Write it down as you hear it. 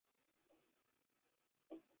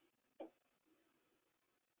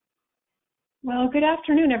Well, good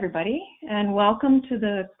afternoon, everybody, and welcome to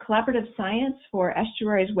the Collaborative Science for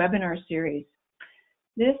Estuaries webinar series.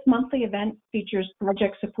 This monthly event features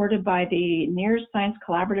projects supported by the NERRS Science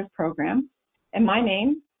Collaborative Program, and my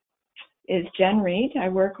name is Jen Reed. I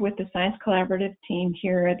work with the Science Collaborative team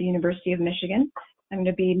here at the University of Michigan. I'm going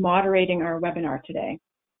to be moderating our webinar today.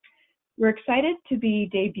 We're excited to be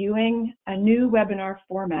debuting a new webinar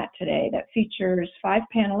format today that features 5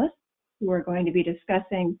 panelists who are going to be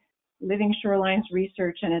discussing living shorelines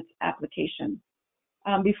research and its application.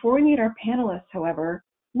 Before we meet our panelists, however,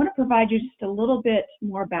 I want to provide you just a little bit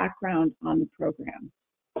more background on the program.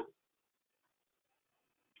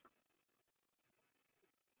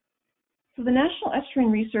 So the National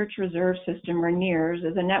Estuarine Research Reserve System, or NERRS,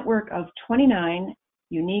 is a network of 29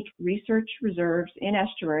 unique research reserves in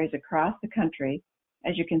estuaries across the country,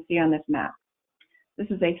 as you can see on this map. This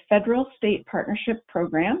is a federal-state partnership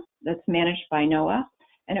program that's managed by NOAA,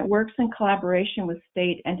 and it works in collaboration with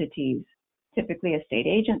state entities, typically a state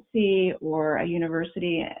agency or a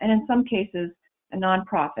university, and in some cases, a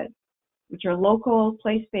nonprofit, which are local,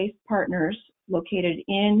 place-based partners located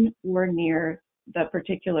in or near the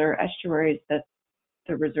particular estuaries that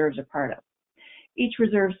the reserves are part of. Each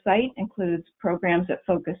reserve site includes programs that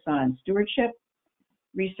focus on stewardship,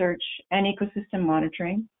 research, and ecosystem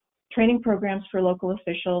monitoring, training programs for local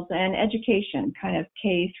officials, and education, kind of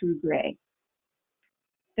K through gray.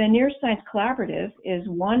 The NERRS Science Collaborative is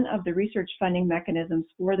one of the research funding mechanisms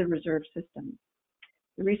for the reserve system.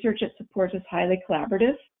 The research it supports is highly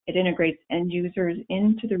collaborative. It integrates end users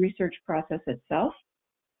into the research process itself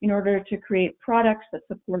in order to create products that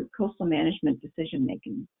support coastal management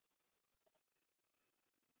decision-making.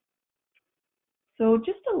 So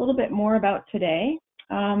just a little bit more about today.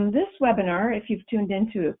 This webinar, if you've tuned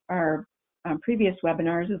into our previous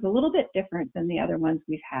webinars, is a little bit different than the other ones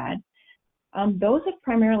we've had. Those have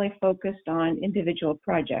primarily focused on individual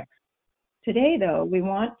projects. Today, though, we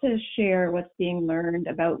want to share what's being learned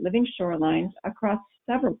about living shorelines across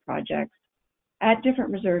several projects at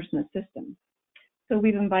different reserves in the system. So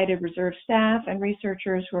we've invited reserve staff and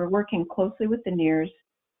researchers who are working closely with the NERRS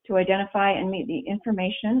to identify and meet the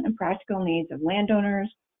information and practical needs of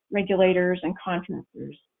landowners, regulators, and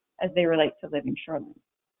contractors as they relate to living shorelines.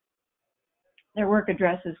 Their work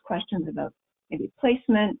addresses questions about maybe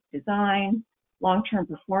placement, design, long-term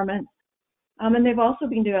performance, and they've also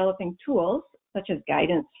been developing tools such as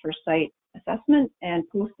guidance for site assessment and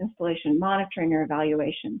post-installation monitoring or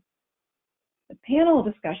evaluation. The panel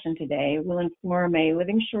discussion today will inform a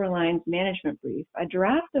Living Shorelines management brief, a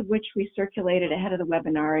draft of which we circulated ahead of the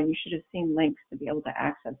webinar, and you should have seen links to be able to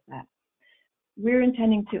access that. We're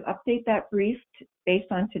intending to update that brief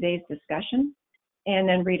based on today's discussion and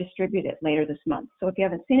then redistribute it later this month. So if you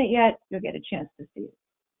haven't seen it yet, you'll get a chance to see it.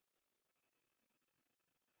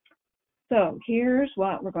 So here's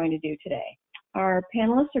what we're going to do today. Our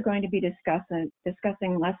panelists are going to be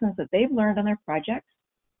discussing lessons that they've learned on their projects,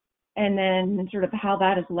 and then sort of how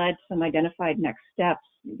that has led to some identified next steps,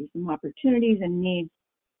 maybe some opportunities and needs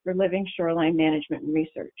for living shoreline management and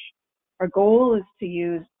research. Our goal is to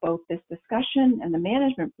use both this discussion and the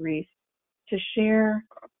management brief to share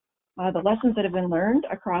the lessons that have been learned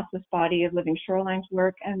across this body of living shorelines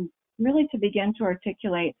work, and really to begin to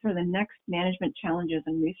articulate sort of the next management challenges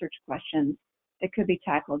and research questions that could be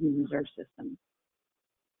tackled in the reserve system.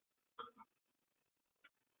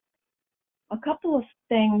 A couple of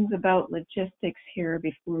things about logistics here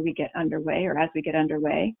before we get underway, or as we get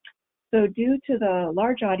underway. So due to the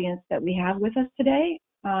large audience that we have with us today,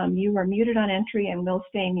 you are muted on entry and will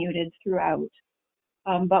stay muted throughout.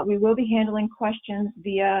 But we will be handling questions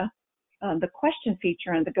via the question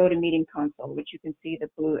feature on the GoToMeeting console, which you can see the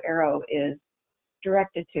blue arrow is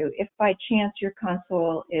directed to. If by chance your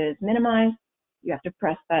console is minimized, you have to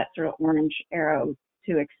press that sort of orange arrow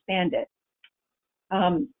to expand it.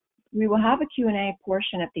 We will have a Q&A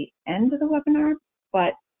portion at the end of the webinar,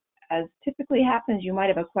 but as typically happens, you might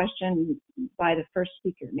have a question by the first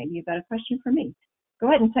speaker. Maybe you've got a question for me. Go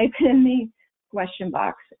ahead and type it in the question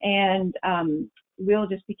box, and we'll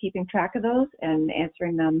just be keeping track of those and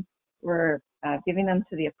answering them. We're giving them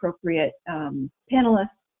to the appropriate panelists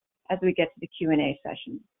as we get to the Q&A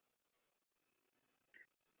session.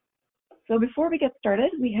 So before we get started,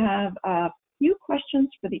 we have a few questions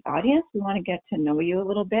for the audience. We want to get to know you a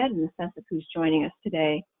little bit in the sense of who's joining us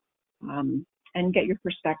today and get your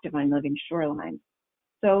perspective on living shorelines.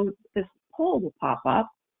 So this poll will pop up,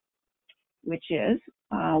 which is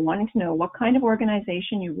wanting to know what kind of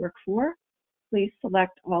organization you work for. Please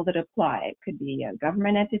select all that apply. It could be a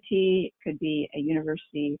government entity, it could be a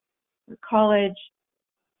university or college,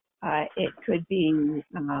 it could be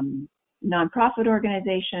nonprofit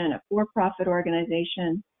organization, a for-profit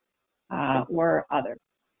organization, or other.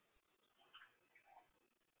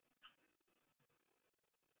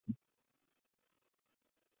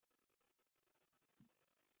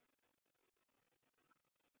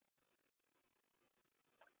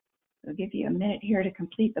 I'll give you a minute here to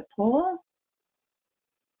complete the poll.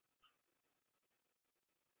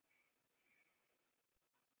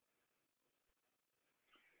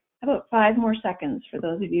 About 5 more seconds for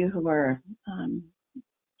those of you who are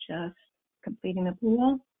just completing the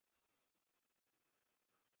poll.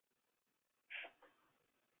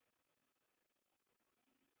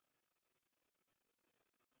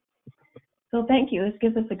 So thank you. This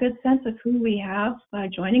gives us a good sense of who we have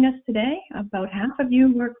joining us today. About half of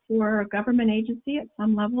you work for a government agency at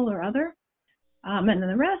some level or other, and then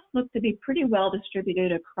the rest look to be pretty well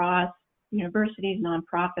distributed across universities,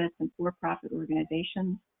 nonprofits, and for-profit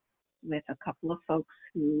organizations, with a couple of folks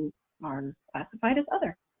who are classified as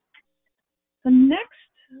other. So next,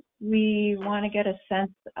 we want to get a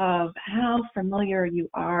sense of how familiar you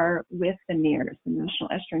are with the NERRS, the National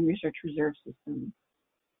Estuarine Research Reserve System.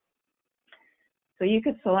 So you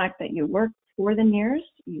could select that you work for the NERRS,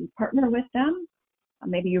 you partner with them,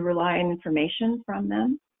 maybe you rely on information from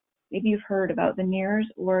them, maybe you've heard about the NERRS,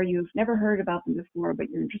 or you've never heard about them before, but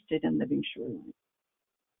you're interested in living shoreline.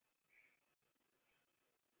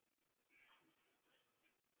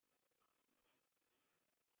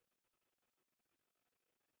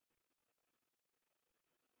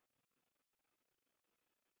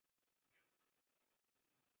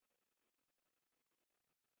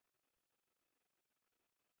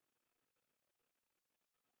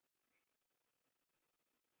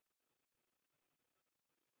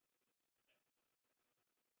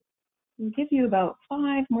 We'll give you about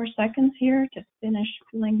 5 more seconds here to finish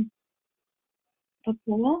filling the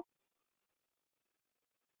poll.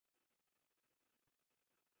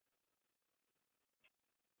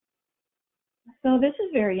 So this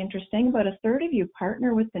is very interesting. About a third of you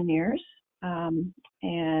partner with the NERRS,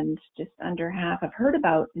 and just under half have heard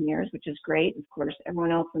about the NERRS, which is great. Of course,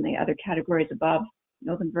 everyone else in the other categories above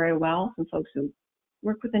know them very well. Some folks who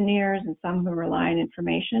work with the NERRS and some who rely on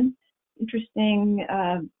information. Interesting,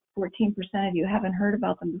 14% of you haven't heard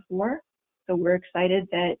about them before. So we're excited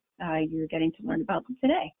that you're getting to learn about them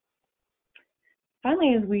today.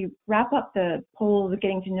 Finally, as we wrap up the polls,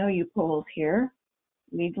 getting to know you polls here,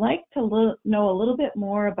 we'd like to know a little bit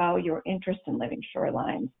more about your interest in living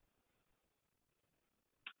shorelines.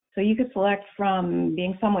 So you could select from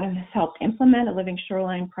being someone who has helped implement a living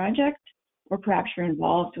shoreline project, or perhaps you're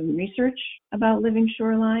involved in research about living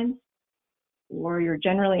shorelines, or you're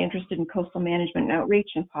generally interested in coastal management and outreach,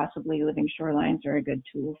 and possibly living shorelines are a good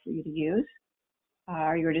tool for you to use.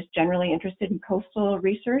 Or you're just generally interested in coastal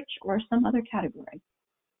research or some other category.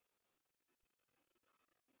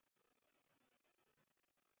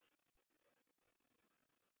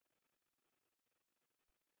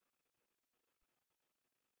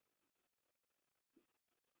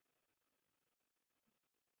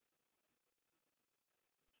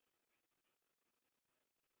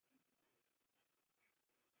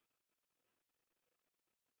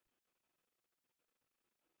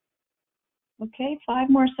 Okay, 5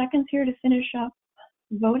 more seconds here to finish up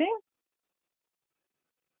voting.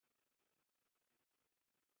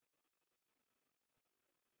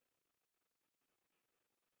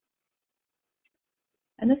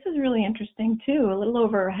 And this is really interesting too. A little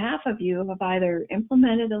over half of you have either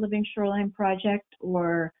implemented a living shoreline project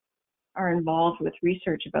or are involved with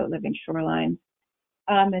research about living shorelines.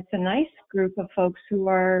 It's a nice group of folks who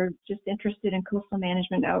are just interested in coastal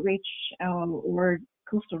management outreach or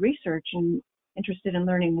coastal research and interested in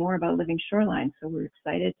learning more about living shorelines. So we're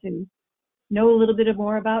excited to know a little bit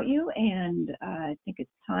more about you, and I think it's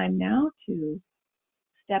time now to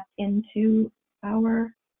step into our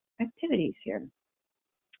activities here.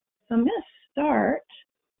 So I'm going to start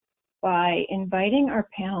by inviting our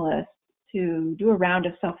panelists to do a round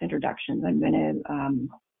of self-introductions. I'm going to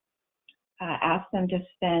ask them to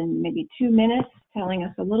spend maybe 2 minutes telling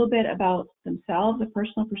us a little bit about themselves, a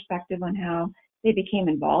personal perspective on how they became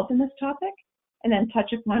involved in this topic, and then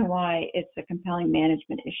touch upon why it's a compelling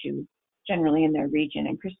management issue generally in their region.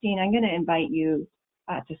 And Christine, I'm going to invite you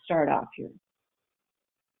to start off here.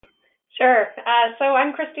 Sure. So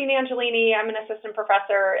I'm Christine Angelini. I'm an assistant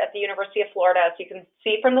professor at the University of Florida, as you can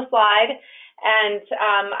see from the slide. And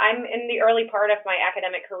I'm in the early part of my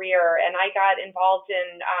academic career, and I got involved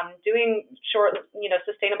in doing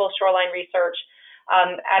sustainable shoreline research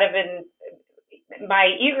out of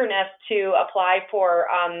my eagerness to apply for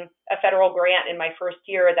a federal grant in my first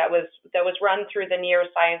year that was run through the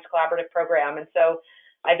NERRS Science Collaborative Program. And so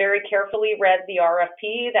I very carefully read the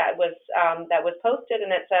RFP that was posted,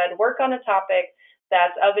 and it said, work on a topic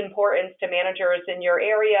that's of importance to managers in your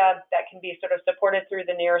area that can be sort of supported through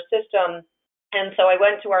the NERRS system. And so I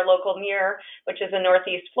went to our local NER, which is in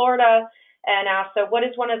Northeast Florida, and asked, so what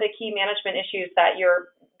is one of the key management issues that you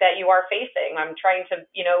are facing? I'm trying to,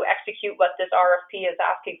 execute what this RFP is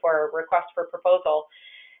asking for, a request for proposal.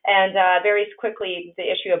 And very quickly, the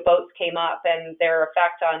issue of boats came up and their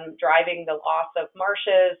effect on driving the loss of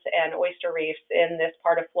marshes and oyster reefs in this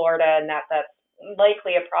part of Florida, and that's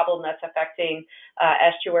likely a problem that's affecting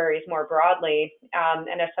estuaries more broadly. And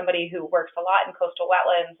as somebody who works a lot in coastal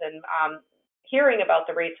wetlands and hearing about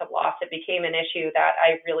the rates of loss, it became an issue that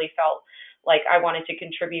I really felt like I wanted to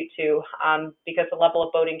contribute to because the level of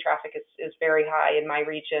boating traffic is very high in my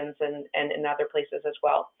regions and in other places as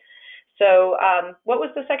well. So what was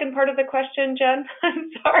the second part of the question, Jen? I'm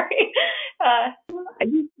sorry.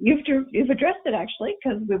 You've addressed it actually,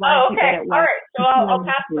 because we wanted to get it right. All right. So I'll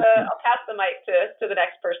pass the mic to the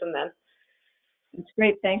next person then. That's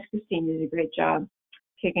great. Thanks, Christine. You did a great job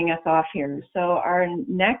kicking us off here. So our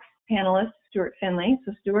next panelist, Stuart Finley.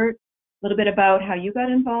 So Stuart, a little bit about how you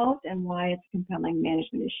got involved and why it's a compelling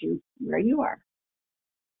management issue where you are.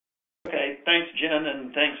 Okay. Thanks, Jen,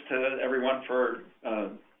 and thanks to everyone for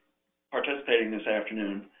participating this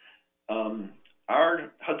afternoon.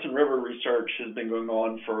 Our Hudson River research has been going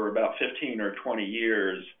on for about 15 or 20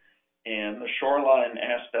 years, and the shoreline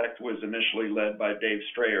aspect was initially led by Dave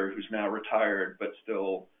Strayer, who's now retired but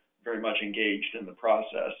still very much engaged in the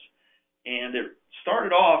process. And it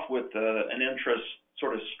started off with an interest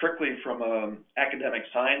sort of strictly from an academic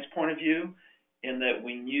science point of view, in that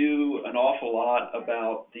we knew an awful lot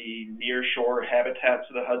about the nearshore habitats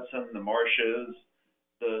of the Hudson, the marshes,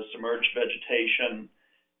 the submerged vegetation,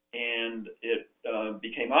 and it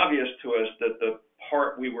became obvious to us that the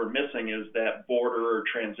part we were missing is that border or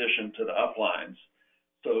transition to the uplines.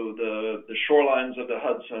 So the shorelines of the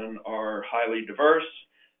Hudson are highly diverse.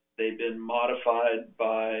 They've been modified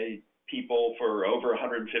by people for over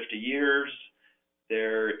 150 years.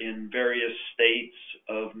 They're in various states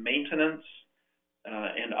of maintenance,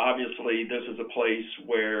 and obviously this is a place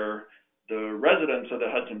where the residents of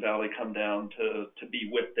the Hudson Valley come down to be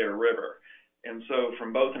with their river. And so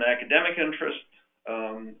from both an academic interest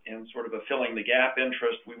and sort of a filling the gap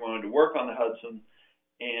interest, we wanted to work on the Hudson.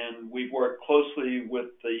 And we've worked closely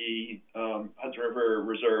with the Hudson River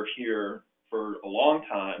Reserve here for a long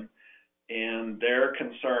time. And their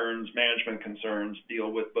concerns, management concerns,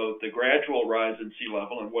 deal with both the gradual rise in sea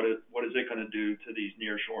level and what is it going to do to these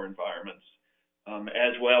nearshore environments,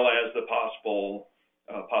 as well as the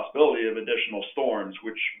possibility of additional storms,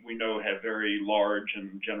 which we know have very large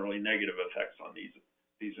and generally negative effects on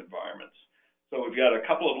these environments. So we've got a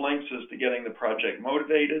couple of links as to getting the project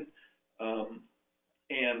motivated.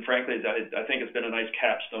 And frankly, I think it's been a nice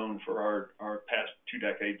capstone for our past 2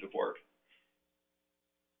 decades of work.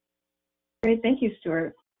 Great, thank you,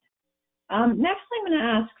 Stuart. Next, I'm going to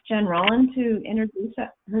ask Jen Rollin to introduce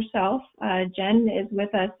herself. Jen is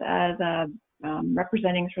with us as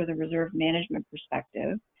representing sort of the reserve management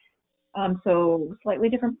perspective. So slightly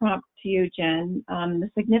different prompt to you, Jen. The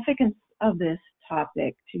significance of this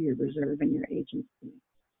topic to your reserve and your agency.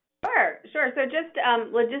 Sure. So just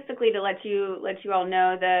logistically to let you all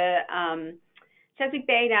know, the Chesapeake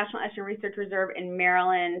Bay National Estuary Research Reserve in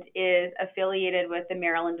Maryland is affiliated with the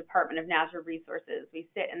Maryland Department of Natural Resources. We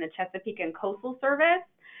sit in the Chesapeake and Coastal Service,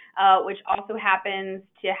 which also happens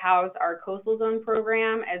to house our coastal zone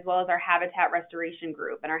program as well as our habitat restoration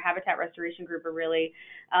group. And our habitat restoration group are really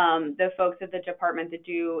the folks at the department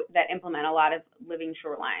that implement a lot of living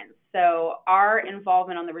shorelines. So our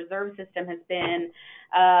involvement on the reserve system has been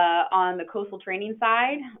on the coastal training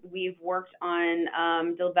side. We've worked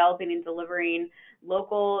on developing and delivering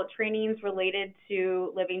local trainings related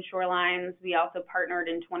to living shorelines. We also partnered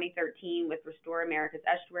in 2013 with Restore America's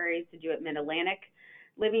Estuaries to do a Mid-Atlantic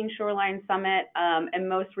Living Shoreline Summit, and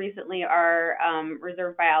most recently our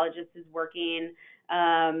reserve biologist is working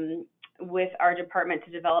with our department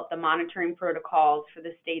to develop the monitoring protocols for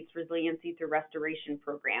the state's Resiliency Through Restoration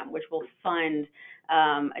program, which will fund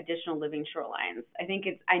additional living shorelines.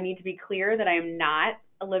 I need to be clear that I am not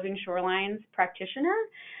a living shorelines practitioner,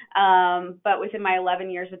 but within my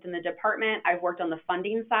 11 years within the department, I've worked on the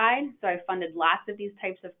funding side. So I've funded lots of these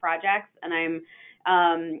types of projects, and I'm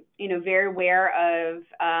very aware of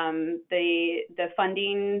the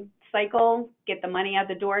funding cycle, get the money out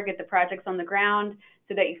the door, get the projects on the ground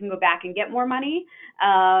so that you can go back and get more money.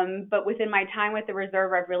 But within my time with the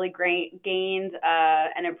reserve, I've really gained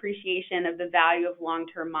an appreciation of the value of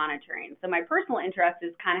long-term monitoring. So my personal interest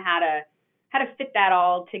is kind of how fit that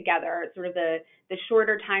all together, sort of the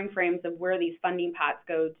shorter time frames of where these funding pots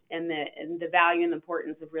go, and the value and the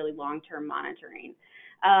importance of really long-term monitoring.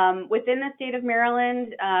 Within the state of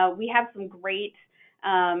Maryland, we have some great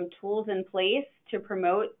tools in place to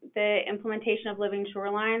promote the implementation of living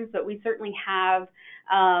shorelines, but we certainly have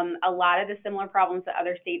a lot of the similar problems that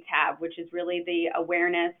other states have, which is really the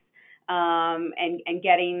awareness and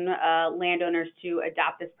getting landowners to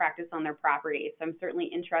adopt this practice on their property. So I'm certainly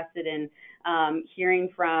interested in hearing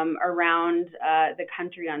from around the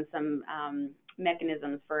country on some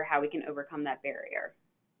mechanisms for how we can overcome that barrier.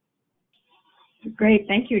 Great,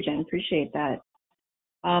 thank you, Jen. Appreciate that.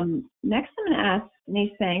 Next, I'm going to ask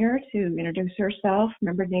Denise Sanger to introduce herself.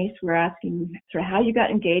 Remember, Denise, we're asking sort of how you got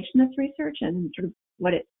engaged in this research and sort of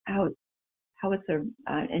how it's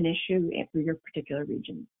an issue for your particular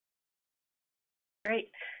region. Great.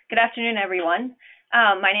 Good afternoon, everyone.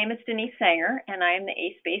 My name is Denise Sanger, and I am the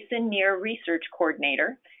ACE Basin NERRS Research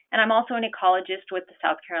Coordinator, and I'm also an ecologist with the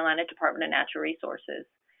South Carolina Department of Natural Resources.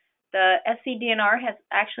 The SCDNR has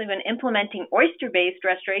actually been implementing oyster-based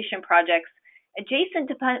restoration projects adjacent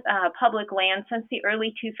to public land since the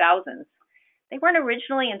early 2000s. They weren't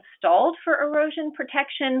originally installed for erosion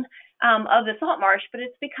protection of the salt marsh, but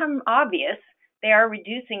it's become obvious they are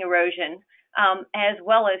reducing erosion as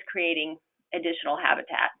well as creating additional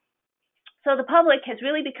habitat. So the public has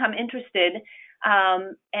really become interested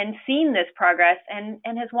and seen this progress and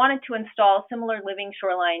has wanted to install similar living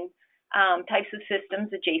shoreline types of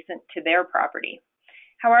systems adjacent to their property.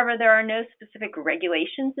 However, there are no specific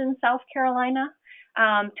regulations in South Carolina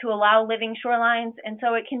to allow living shorelines, and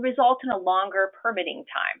so it can result in a longer permitting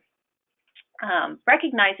time.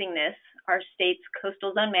 Recognizing this, our state's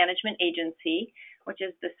Coastal Zone Management Agency, which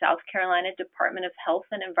is the South Carolina Department of Health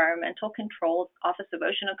and Environmental Control Office of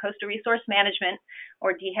Ocean and Coastal Resource Management,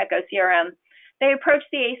 or DHEC-OCRM, they approached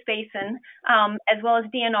the ACE Basin as well as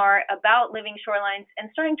DNR about living shorelines and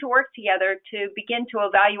starting to work together to begin to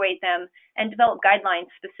evaluate them and develop guidelines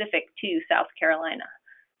specific to South Carolina.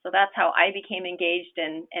 So that's how I became engaged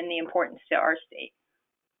and the importance to our state.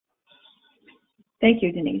 Thank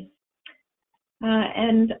you, Denise.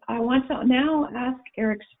 And I want to now ask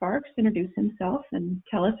Eric Sparks to introduce himself and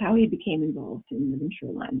tell us how he became involved in living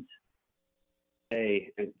shorelines. Hey,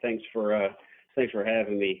 and thanks for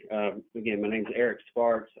having me. Again, my name is Eric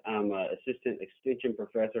Sparks. I'm an assistant extension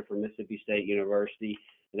professor for Mississippi State University,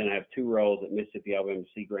 and then I have two roles at Mississippi Alabama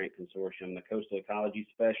Sea Grant Consortium, the coastal ecology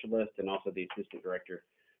specialist and also the assistant director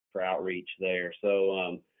for outreach there.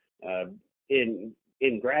 So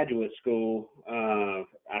in graduate school,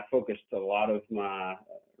 I focused a lot of my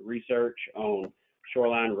research on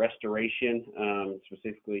shoreline restoration,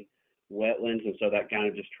 specifically wetlands, and so that kind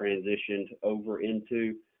of just transitioned over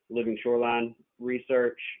into living shoreline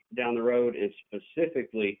research down the road, and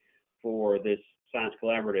specifically for this Science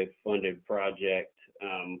Collaborative funded project.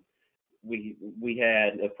 We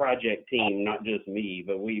had a project team, not just me,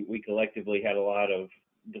 but we collectively had a lot of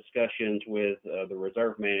discussions with the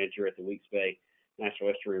reserve manager at the Weeks Bay National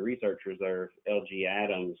Estuary Research Reserve, LG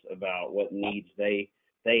Adams, about what needs they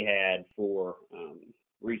had for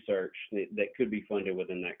research that could be funded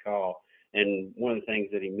within that call. And one of the things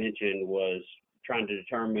that he mentioned was trying to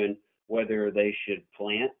determine whether they should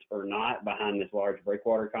plant or not behind this large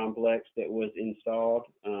breakwater complex that was installed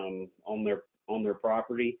on their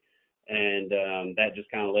property. And that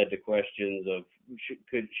just kind of led to questions of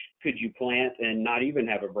could you plant and not even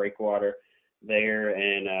have a breakwater there,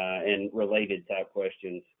 and related type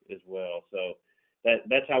questions as well. So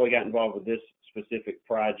that's how we got involved with this specific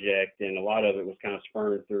project, and a lot of it was kind of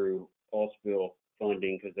spurred through oil spill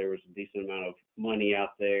funding because there was a decent amount of money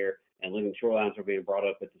out there, and living shorelines were being brought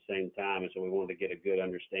up at the same time, and so we wanted to get a good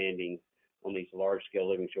understanding on these large-scale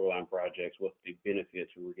living shoreline projects what the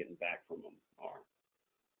benefits we were getting back from them are.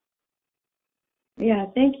 Yeah,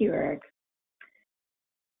 thank you, Eric.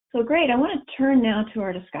 So great, I want to turn now to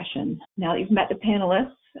our discussion. Now that you've met the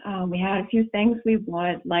panelists, we had a few things we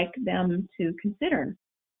would like them to consider.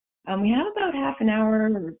 We have about half an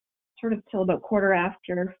hour, or sort of till about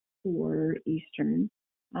 4:15 Eastern.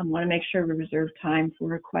 Want to make sure we reserve time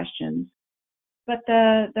for questions. But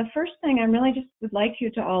the first thing I really just would like you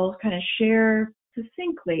to all kind of share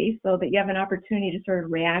succinctly so that you have an opportunity to sort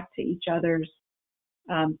of react to each other's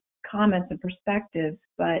comments and perspectives.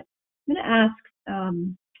 But I'm going to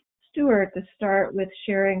ask Stuart to start with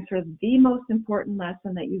sharing sort of the most important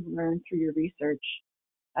lesson that you've learned through your research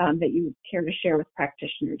that you care to share with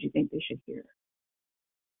practitioners you think they should hear.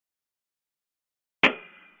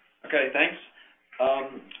 Okay, thanks.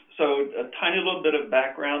 So a tiny little bit of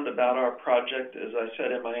background about our project. As I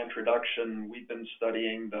said in my introduction, we've been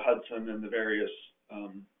studying the Hudson and the various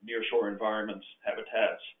nearshore environments,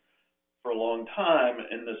 habitats for a long time.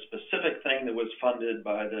 And the specific thing that was funded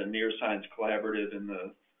by the Near Science Collaborative in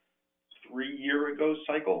the 3-year-ago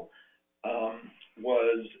cycle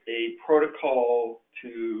was a protocol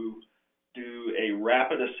to do a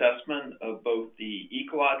rapid assessment of both the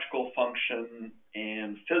ecological function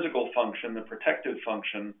and physical function, the protective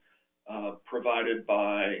function provided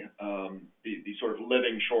by the sort of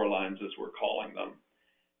living shorelines, as we're calling them.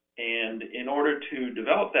 And in order to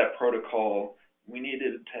develop that protocol, we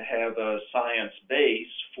needed to have a science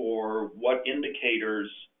base for what indicators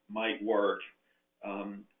might work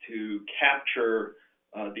to capture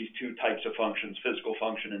these two types of functions, physical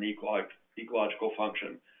function and ecological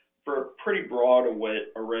function, for a pretty broad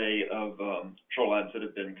array of shorelines that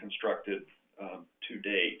have been constructed to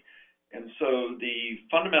date. And so the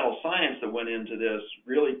fundamental science that went into this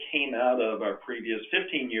really came out of our previous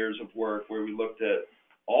 15 years of work, where we looked at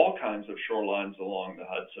all kinds of shorelines along the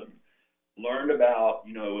Hudson, learned about,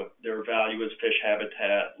 their value as fish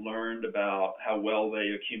habitat, learned about how well they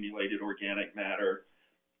accumulated organic matter,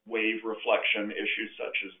 wave reflection, issues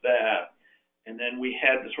such as that. And then we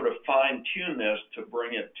had to sort of fine-tune this to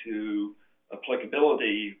bring it to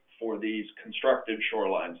applicability for these constructed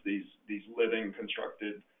shorelines, these living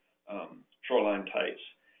constructed shoreline types.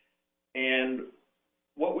 And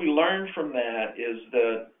what we learned from that is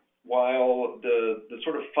that while the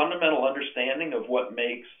sort of fundamental understanding of what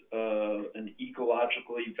makes an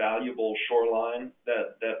ecologically valuable shoreline,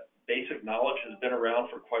 that basic knowledge has been around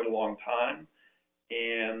for quite a long time,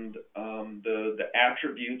 and the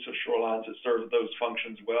attributes of shorelines that serve those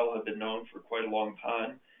functions well have been known for quite a long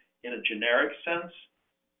time. In a generic sense,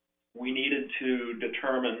 we needed to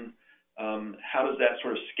determine how does that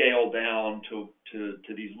sort of scale down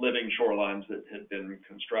to these living shorelines that had been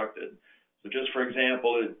constructed. So just for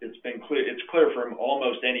example, it's clear from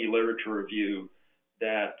almost any literature review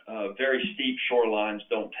that very steep shorelines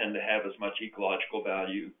don't tend to have as much ecological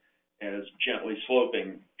value as gently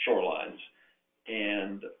sloping shorelines.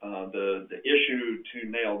 And the issue to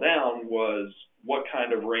nail down was what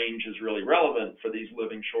kind of range is really relevant for these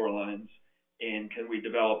living shorelines, and can we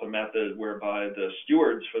develop a method whereby the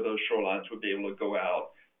stewards for those shorelines would be able to go out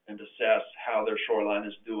and assess how their shoreline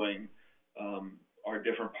is doing, are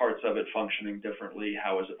different parts of it functioning differently,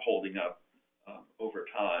 how is it holding up over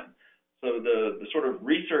time. So the sort of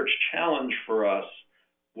research challenge for us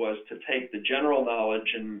was to take the general knowledge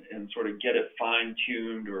and sort of get it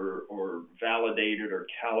fine-tuned or validated or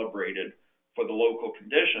calibrated for the local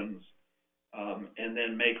conditions, and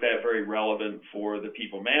then make that very relevant for the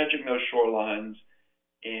people managing those shorelines,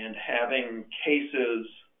 and having cases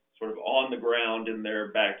sort of on the ground in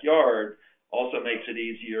their backyard also makes it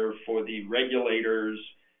easier for the regulators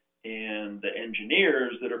and the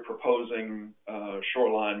engineers that are proposing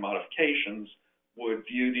shoreline modifications would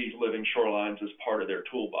view these living shorelines as part of their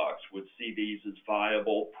toolbox, would see these as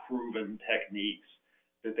viable, proven techniques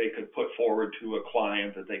that they could put forward to a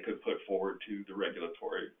client, that they could put forward to the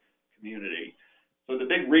regulatory community. So the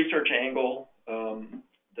big research angle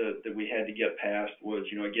that we had to get past was,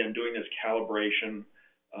 again, doing this calibration,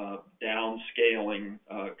 downscaling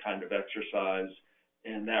kind of exercise,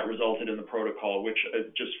 and that resulted in the protocol, which,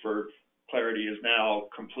 just for clarity, is now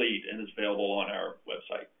complete and is available on our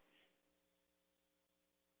website.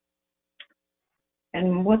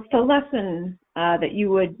 And what's the lesson that you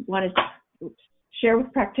would want to share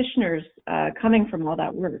with practitioners coming from all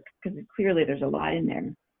that work? Because clearly there's a lot in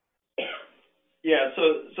there. Yeah,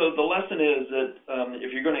 so the lesson is that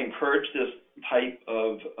if you're going to encourage this type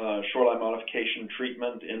of shoreline modification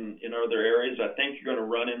treatment in other areas, I think you're going to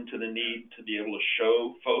run into the need to be able to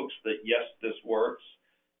show folks that, yes, this works.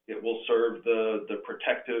 It will serve the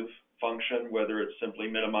protective function, whether it's simply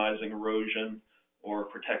minimizing erosion or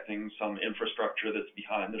protecting some infrastructure that's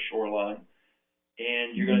behind the shoreline.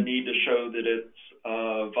 And you're going to need to show that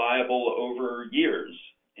it's viable over years,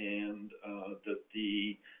 and that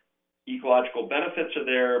the ecological benefits are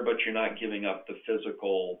there, but you're not giving up the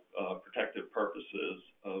physical protective purposes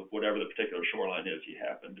of whatever the particular shoreline is you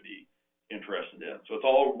happen to be interested in. So it's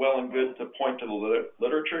all well and good to point to the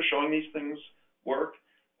literature showing these things work,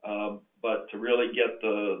 but to really get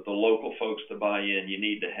the local folks to buy in, you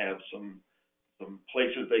need to have some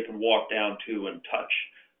places they can walk down to and touch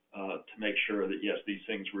to make sure that, yes, these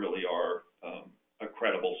things really are a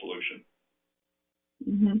credible solution.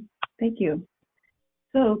 Mm-hmm. Thank you.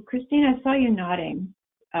 So, Christine, I saw you nodding.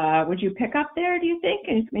 Would you pick up there, do you think,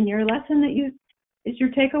 in your lesson that is your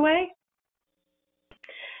takeaway?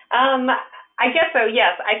 I guess so,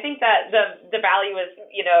 yes. I think that the value is,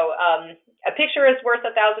 a picture is worth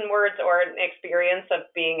 1,000 words, or an experience of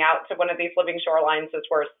being out to one of these living shorelines is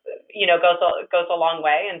worth, goes a long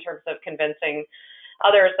way in terms of convincing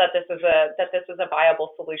others that this is a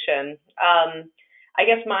viable solution. I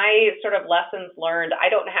guess my sort of lessons learned, I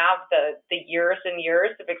don't have the years and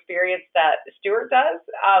years of experience that Stuart does,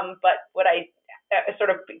 but what I sort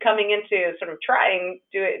of coming into sort of trying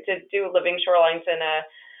to do living shorelines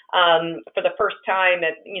for the first time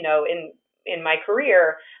in my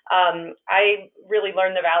career, I really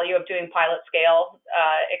learned the value of doing pilot scale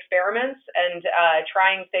experiments and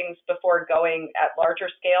trying things before going at larger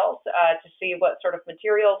scales to see what sort of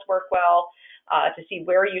materials work well, to see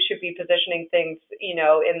where you should be positioning things,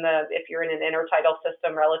 if you're in an intertidal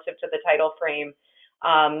system relative to the tidal frame,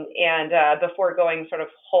 and before going sort of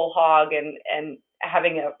whole hog and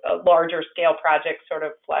having a larger scale project sort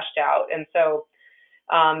of fleshed out. And so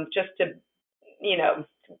just to,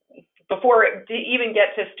 before to even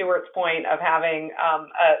get to Stuart's point of having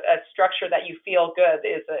a structure that you feel good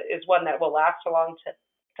is one that will last a long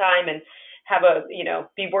time and have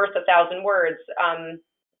be worth 1,000 words.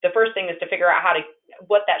 The first thing is to figure out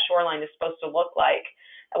what that shoreline is supposed to look like,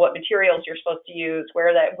 what materials you're supposed to use, where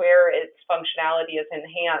its functionality is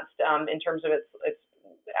enhanced in terms of its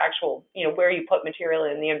actual, where you put material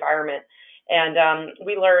in the environment. And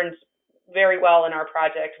we learned very well in our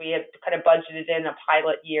project. We had kind of budgeted in a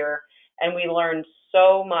pilot year, and we learned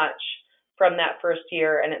so much from that first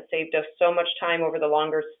year, and it saved us so much time over the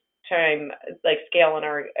longer time, like scale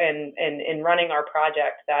in running our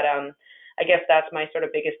project, that I guess that's my sort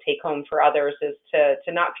of biggest take home for others, is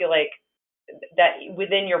to not feel like that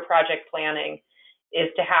within your project planning is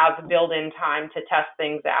to have build-in time to test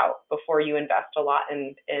things out before you invest a lot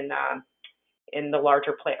in the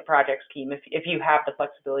larger project scheme, if you have the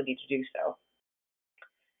flexibility to do so.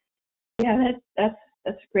 Yeah,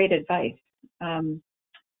 that's great advice.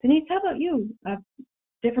 Denise, how about you? A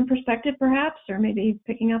different perspective, perhaps, or maybe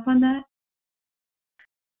picking up on that?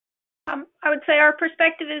 I would say our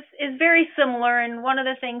perspective is very similar, and one of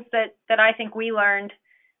the things that I think we learned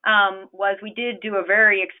was we did do a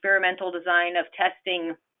very experimental design of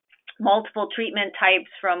testing multiple treatment types,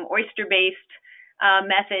 from oyster-based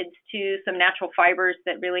methods to some natural fibers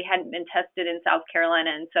that really hadn't been tested in South Carolina.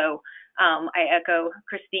 And so I echo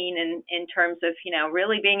Christine in terms of,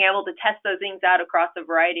 really being able to test those things out across a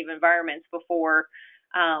variety of environments before,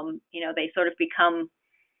 they sort of become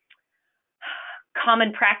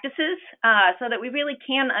common practices, so that we really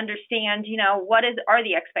can understand, what are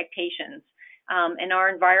the expectations. In our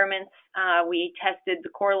environments, we tested the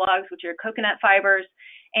core logs, which are coconut fibers,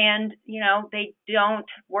 and, they don't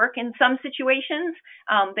work in some situations.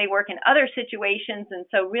 They work in other situations. And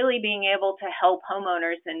so really being able to help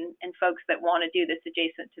homeowners and folks that want to do this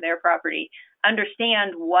adjacent to their property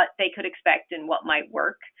understand what they could expect and what might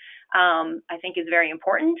work, I think is very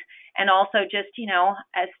important. And also just,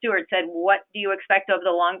 as Stuart said, what do you expect over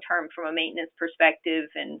the long term from a maintenance perspective,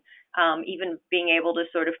 and even being able to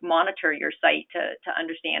sort of monitor your site to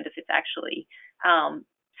understand if it's actually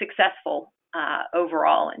successful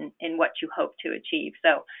overall in what you hope to achieve.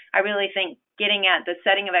 So I really think getting at the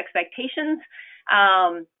setting of expectations,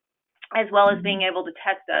 as well as being able to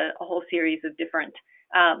test a whole series of different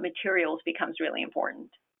materials becomes really important.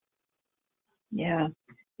 Yeah,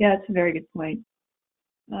 that's a very good point.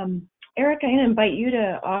 Eric, I'm going to invite you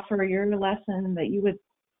to offer your lesson that you would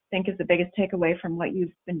think is the biggest takeaway from what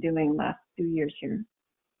you've been doing the last few years here.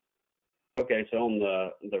 Okay, so on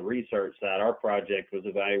the research side, our project was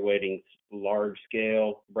evaluating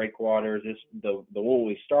large-scale breakwaters. The one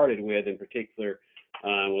we started with in particular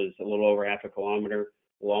was a little over 0.5 kilometer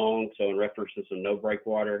long, so in reference to some no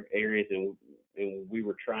breakwater areas, and we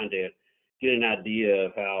were trying to get an idea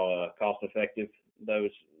of how cost-effective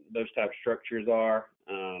those type of structures are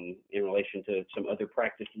in relation to some other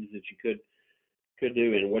practices that you could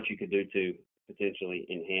do, and what you could do to potentially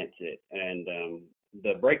enhance it. And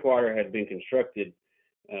the breakwater had been constructed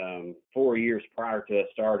 4 years prior to us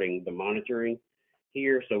starting the monitoring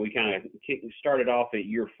here, so we kind of started off at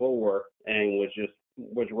year 4 and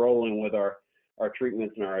was rolling with our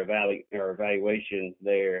treatments and our evaluation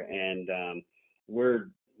there. And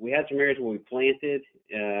we had some areas where we planted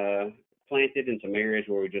and some areas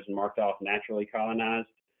where we just marked off naturally colonized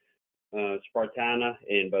Spartina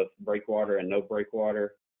in both breakwater and no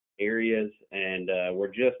breakwater areas. And we're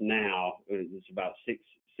just now, it's about six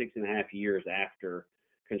and a half years after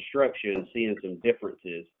construction, seeing some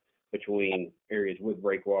differences between areas with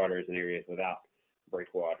breakwaters and areas without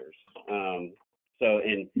breakwaters. So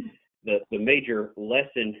the major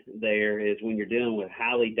lesson there is, when you're dealing with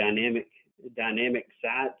highly dynamic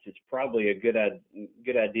sites, it's probably a good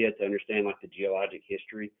idea to understand like the geologic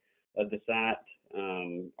history of the site.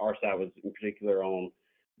 Our site was in particular on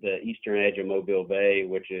the eastern edge of Mobile Bay,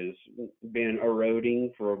 which has been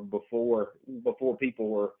eroding for before people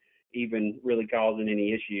were even really causing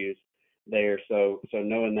any issues there. So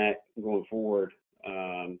knowing that going forward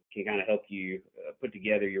can kind of help you put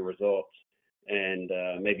together your results and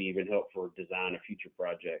maybe even help for design of future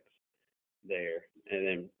projects there. And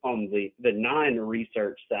then on the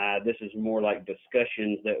non-research side, this is more like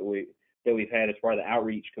discussions that we've had as part of the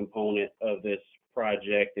outreach component of this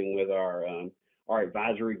project, and with our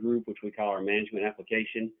advisory group, which we call our management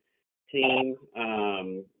application team.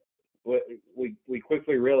 We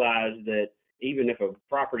quickly realized that even if a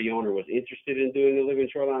property owner was interested in doing a living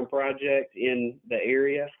shoreline project in the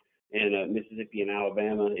area, in Mississippi and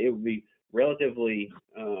Alabama, it would be relatively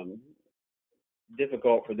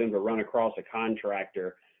difficult for them to run across a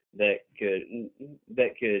contractor that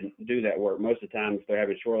could do that work. Most of the time, if they're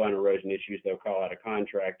having shoreline erosion issues, they'll call out a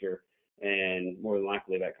contractor, and more than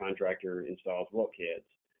likely that contractor installs bulkheads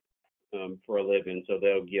for a living, so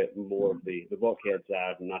they'll get more of the bulkhead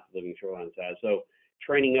side and not the living shoreline side. So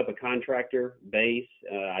training up a contractor base,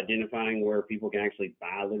 identifying where people can actually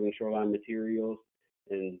buy living shoreline materials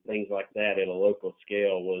and things like that at a local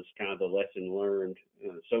scale was kind of the lesson learned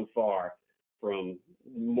so far from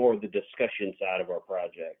more the discussion side of our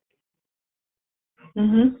project.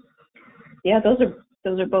 Mm-hmm. Yeah,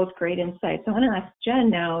 those are both great insights. I want to ask Jen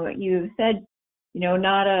now. You said,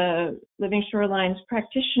 not a living shorelines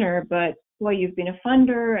practitioner, but boy, you've been a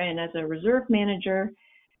funder and as a reserve manager.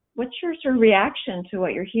 What's your sort of reaction to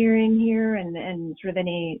what you're hearing here, and sort of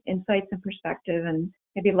any insights and perspective and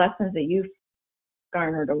maybe lessons that you've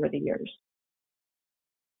garnered over the years?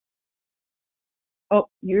 Oh,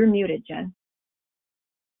 you're muted, Jen.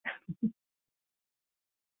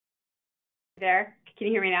 There, can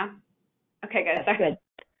you hear me now? Okay, good. That's good.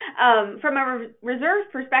 From a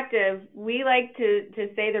reserve perspective, we like to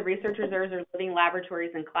say the research reserves are living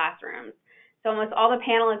laboratories and classrooms. So almost all the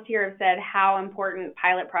panelists here have said how important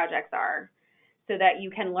pilot projects are, so that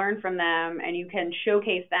you can learn from them and you can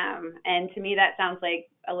showcase them. And to me, that sounds like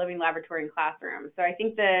a living laboratory and classroom. So I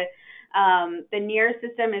think the NERRS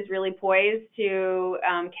system is really poised to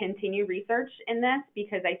continue research in this,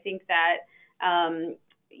 because I think that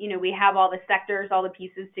we have all the sectors, all the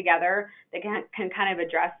pieces together that can kind of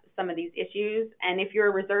address some of these issues. And if you're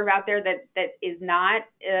a reserve out there that is not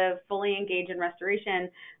fully engaged in restoration,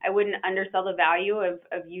 I wouldn't undersell the value of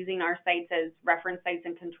using our sites as reference sites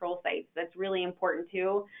and control sites. That's really important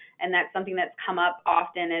too, and that's something that's come up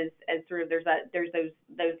often as sort of there's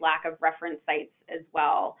those lack of reference sites as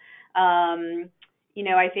well.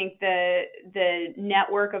 I think the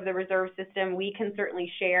network of the reserve system, we can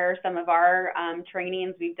certainly share some of our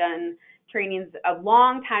trainings. We've done trainings a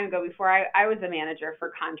long time ago before I was a manager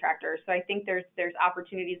for contractors. So I think there's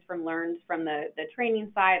opportunities learned from the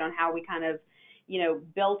training side on how we kind of,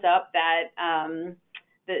 built up that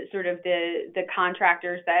the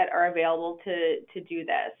contractors that are available to do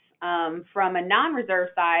this. From a non-reserve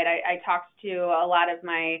side, I talked to a lot of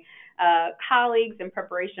my colleagues in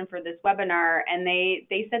preparation for this webinar, and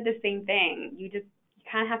they said the same thing. You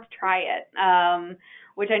kind of have to try it,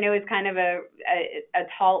 which I know is kind of a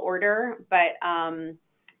tall order, but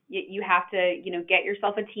you have to, get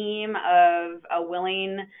yourself a team of a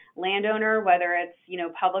willing landowner, whether it's,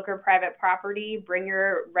 public or private property. Bring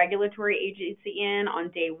your regulatory agency in on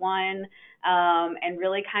day one, and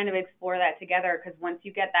really kind of explore that together, because once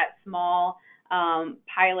you get that small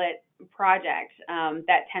pilot project,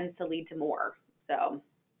 that tends to lead to more. So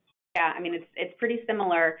yeah, I mean, it's pretty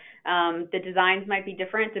similar. The designs might be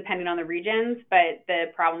different depending on the regions, but the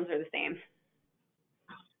problems are the same.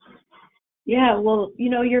 Yeah, well,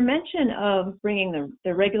 your mention of bringing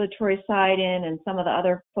the regulatory side in and some of the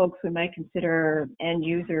other folks we might consider end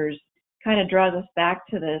users kind of draws us back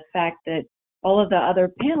to the fact that all of the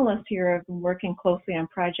other panelists here have been working closely on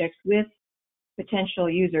projects with potential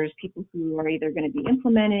users, people who are either going to be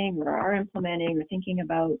implementing or are implementing or thinking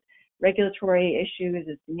about regulatory issues,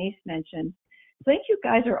 as Denise mentioned. So I think you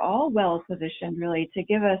guys are all well positioned really to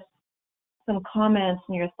give us some comments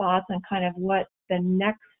and your thoughts on kind of what the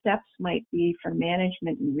next steps might be for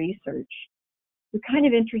management and research. We're kind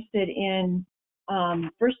of interested in,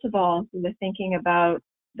 first of all, the thinking about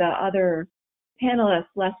the other panelists'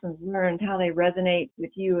 lessons learned, how they resonate with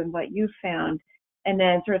you and what you've found, and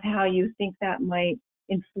then sort of how you think that might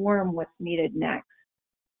inform what's needed next.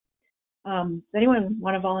 Does anyone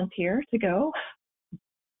want to volunteer to go?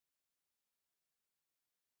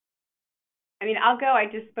 I mean, I'll go. I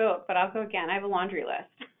just spoke, but I'll go again. I have a laundry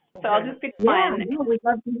list. So I'll just pick one. Yeah, we'd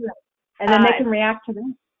love to do that. And then they can react to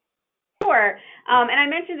them. Sure. Sure. And I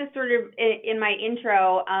mentioned this sort of in my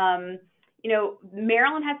intro.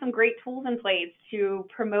 Maryland has some great tools in place to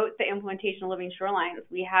promote the implementation of living shorelines.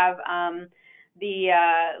 We have the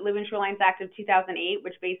Living Shorelines Act of 2008,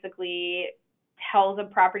 which basically tells a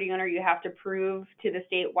property owner you have to prove to the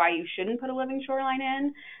state why you shouldn't put a living shoreline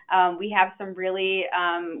in. We have some really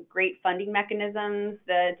great funding mechanisms.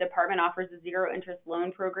 The department offers a zero interest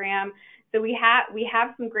loan program. So we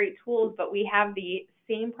have some great tools, but we have the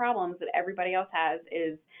same problems that everybody else has,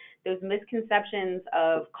 is those misconceptions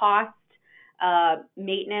of cost,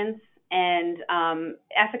 maintenance, and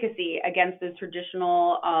efficacy against the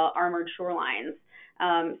traditional armored shorelines.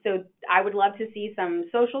 So I would love to see some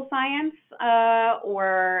social science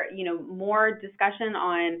or more discussion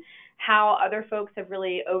on how other folks have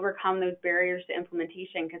really overcome those barriers to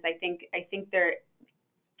implementation, because I think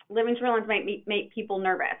living shorelines might make people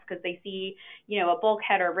nervous because they see a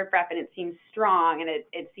bulkhead or a riprap and it seems strong and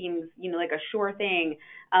it seems like a sure thing.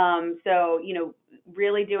 So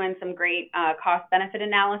really doing some great cost benefit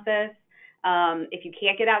analysis. If you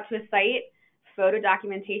can't get out to a site, photo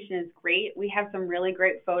documentation is great. We have some really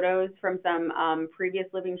great photos from some previous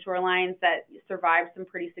living shorelines that survived some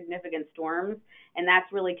pretty significant storms, and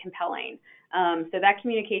that's really compelling. So that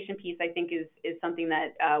communication piece, I think, is something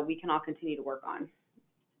that we can all continue to work on.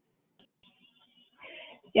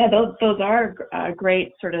 Yeah, those are a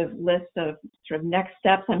great sort of list of sort of next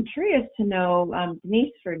steps. I'm curious to know,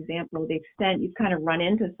 Denise, for example, the extent you've kind of run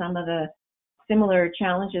into some of the similar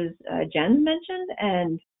challenges Jen mentioned,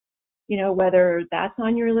 and whether that's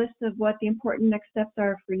on your list of what the important next steps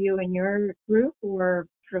are for you and your group, or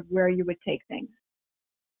sort of where you would take things.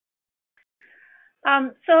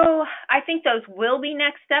 So I think those will be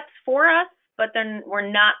next steps for us, but then we're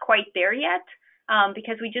not quite there yet.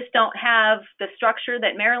 Because we just don't have the structure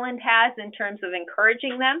that Maryland has in terms of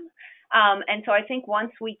encouraging them. And so I think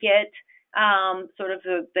once we get sort of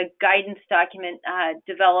the guidance document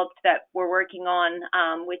developed that we're working on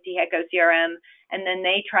with DHECO CRM, and then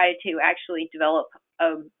they try to actually develop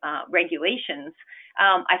regulations,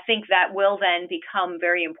 I think that will then become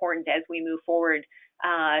very important as we move forward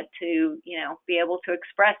to be able to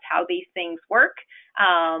express how these things work,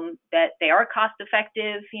 that they are cost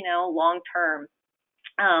effective, long term.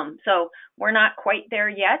 So we're not quite there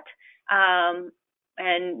yet, and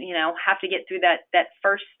have to get through that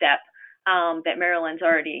first step that Maryland's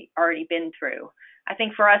already been through. I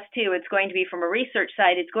think for us too, it's going to be, from a research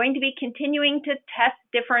side, it's going to be continuing to test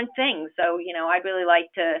different things. So I'd really like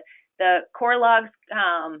the core logs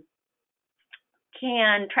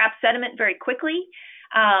can trap sediment very quickly,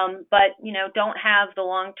 but don't have the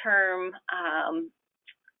long-term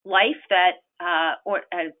life that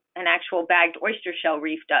an actual bagged oyster shell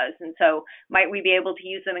reef does. And so might we be able to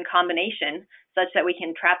use them in combination such that we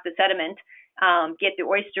can trap the sediment, get the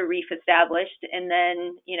oyster reef established, and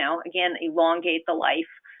then, again, elongate the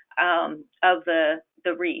life of the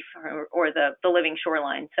reef or the living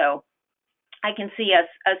shoreline. So I can see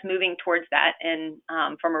us moving towards that, and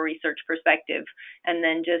from a research perspective, and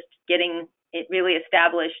then just getting it really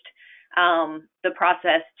established, the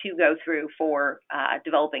process to go through for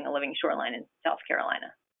developing a living shoreline in South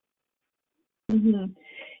Carolina. Mm-hmm.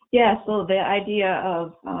 Yeah, so the idea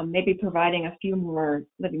of maybe providing a few more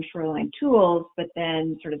living shoreline tools, but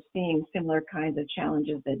then sort of seeing similar kinds of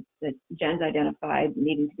challenges that Jen's identified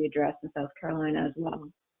needing to be addressed in South Carolina as well,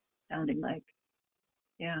 sounding like.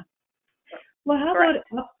 Yeah. Well, how about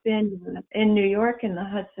up in New York in the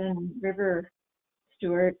Hudson River,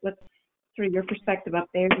 Stuart? What's sort of your perspective up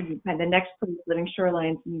there, and the next place living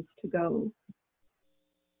shorelines needs to go?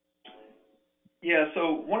 Yeah,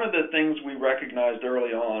 so one of the things we recognized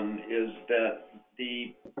early on is that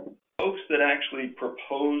the folks that actually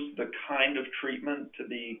propose the kind of treatment to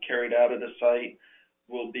be carried out at a site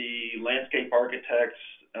will be landscape architects,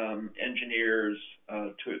 engineers,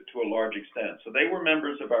 to a large extent. So they were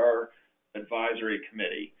members of our advisory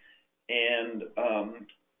committee. And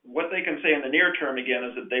what they can say in the near term, again,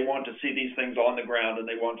 is that they want to see these things on the ground, and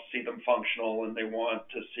they want to see them functional, and they want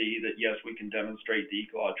to see that, yes, we can demonstrate the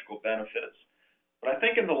ecological benefits. But I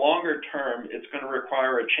think in the longer term, it's going to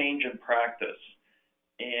require a change in practice.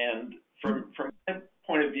 And from my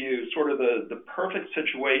point of view, sort of the perfect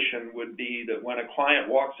situation would be that when a client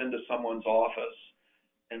walks into someone's office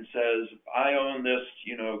and says, I own this,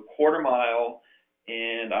 quarter mile,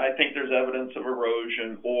 and I think there's evidence of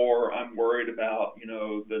erosion, or I'm worried about,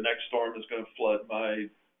 the next storm is going to flood my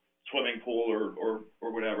swimming pool or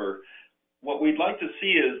whatever. What we'd like to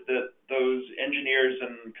see is that those engineers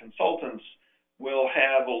and consultants will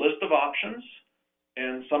have a list of options,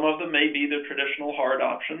 and some of them may be the traditional hard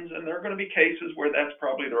options, and there are going to be cases where that's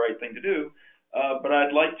probably the right thing to do. but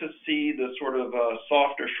I'd like to see the sort of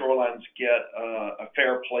softer shorelines get a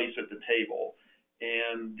fair place at the table.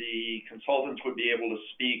 And the consultants would be able to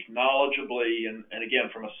speak knowledgeably and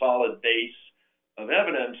again, from a solid base of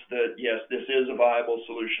evidence that, yes, this is a viable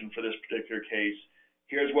solution for this particular case.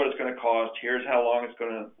 Here's what it's going to cost. Here's how long it's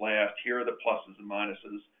going to last. Here are the pluses and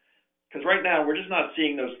minuses. Because right now, we're just not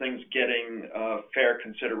seeing those things getting fair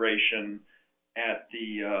consideration at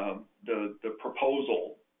the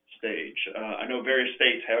proposal stage. I know various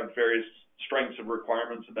states have various strengths of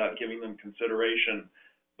requirements about giving them consideration.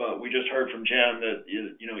 But we just heard from Jen that,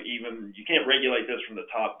 even you can't regulate this from the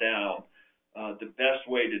top down. The best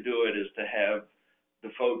way to do it is to have the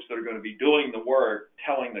folks that are going to be doing the work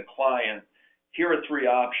telling the client, here are 3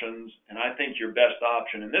 options, and I think your best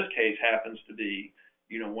option in this case happens to be,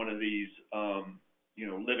 one of these,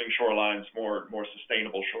 living shorelines, more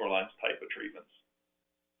sustainable shorelines type of treatments.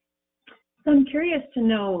 So I'm curious to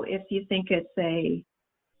know if you think it's a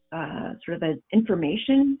sort of an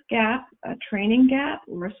information gap, a training gap,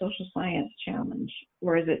 or a social science challenge,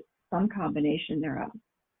 or is it some combination thereof?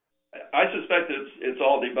 I suspect it's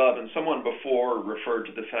all the above, and someone before referred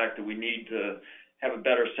to the fact that we need to have a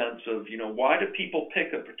better sense of, why do people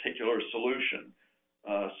pick a particular solution?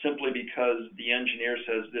 Simply because the engineer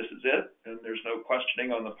says this is it, and there's no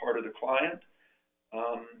questioning on the part of the client,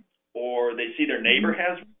 or they see their neighbor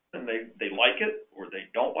has and they like it, or they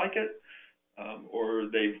don't like it. Or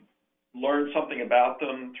they've learned something about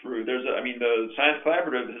them through, the Science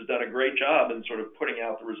Collaborative has done a great job in sort of putting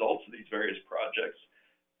out the results of these various projects.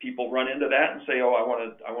 People run into that and say, oh, I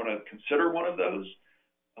want to consider one of those.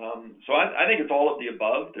 So I think it's all of the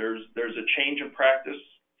above. There's a change in practice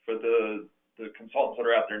for the consultants that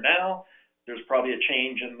are out there now. There's probably a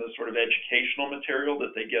change in the sort of educational material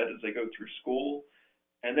that they get as they go through school.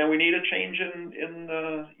 And then we need a change in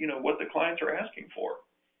what the clients are asking for.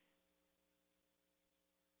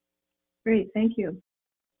 Great, thank you.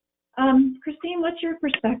 Christine, what's your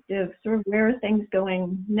perspective? Sort of where are things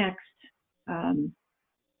going next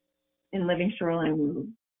in living shoreline rule?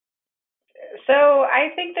 So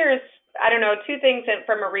I think there's, 2 things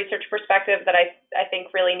from a research perspective that I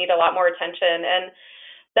think really need a lot more attention. And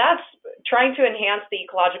that's trying to enhance the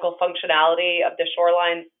ecological functionality of the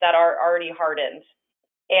shorelines that are already hardened,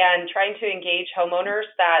 and trying to engage homeowners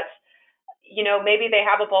that, maybe they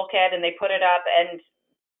have a bulkhead and they put it up,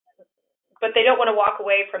 but they don't want to walk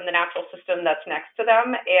away from the natural system that's next to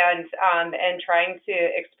them, and trying to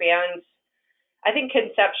expand. I think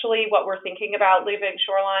conceptually what we're thinking about living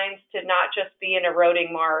shorelines to not just be an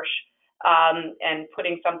eroding marsh and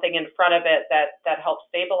putting something in front of it that helps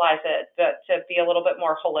stabilize it, but to be a little bit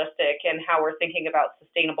more holistic in how we're thinking about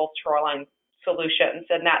sustainable shoreline solutions,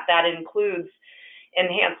 and that includes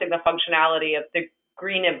enhancing the functionality of the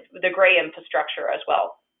gray infrastructure as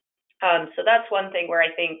well. So that's one thing where I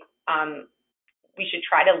think we should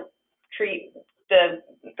try to treat the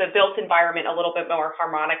built environment a little bit more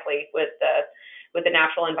harmonically with the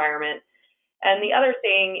natural environment. And the other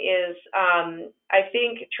thing is, I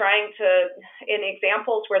think trying to, in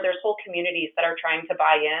examples where there's whole communities that are trying to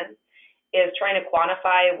buy in, is trying to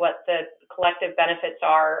quantify what the collective benefits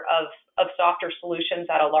are of softer solutions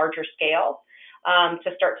at a larger scale,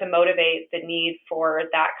 to start to motivate the need for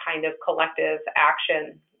that kind of collective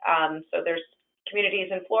action. So there's communities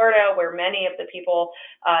in Florida where many of the people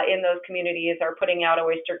in those communities are putting out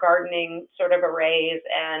oyster gardening sort of arrays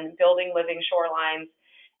and building living shorelines.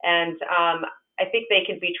 And I think they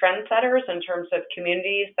could be trendsetters in terms of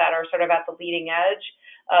communities that are sort of at the leading edge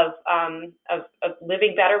of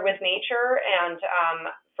living better with nature. And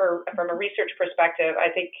from a research perspective, I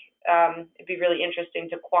think it'd be really interesting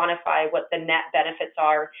to quantify what the net benefits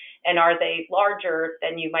are, and are they larger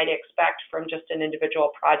than you might expect from just an individual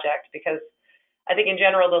project? Because I think in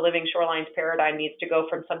general, the living shorelines paradigm needs to go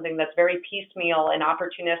from something that's very piecemeal and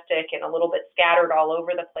opportunistic and a little bit scattered all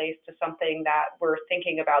over the place to something that we're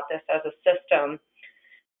thinking about this as a system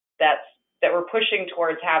that we're pushing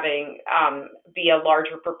towards having be a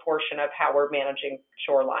larger proportion of how we're managing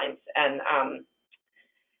shorelines. And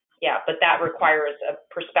but that requires a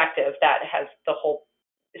perspective that has the whole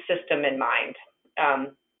system in mind.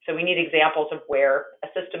 So we need examples of where a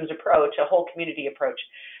systems approach, a whole community approach,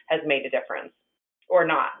 has made a difference, or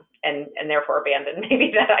not, and therefore abandon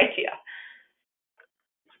maybe that idea.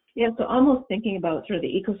 Yeah, so almost thinking about sort of the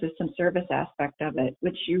ecosystem service aspect of it,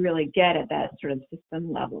 which you really get at that sort of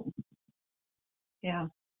system level. Yeah.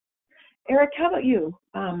 Eric, how about you?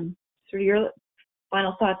 Sort of your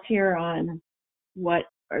final thoughts here on what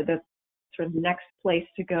are the sort of next place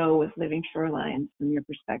to go with living shorelines from your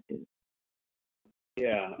perspective?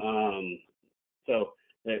 Yeah, so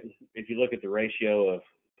if you look at the ratio of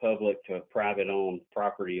public to private-owned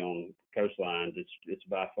property on coastlines. It's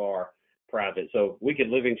by far private. So we could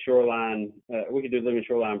do living shoreline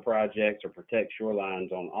projects or protect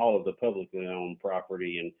shorelines on all of the publicly owned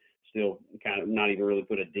property and still kind of not even really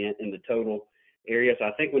put a dent in the total area. So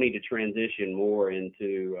I think we need to transition more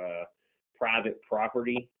into private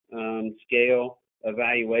property scale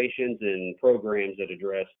evaluations and programs that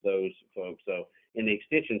address those folks. So in the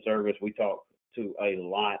Extension Service, we talk to a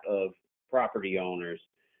lot of property owners,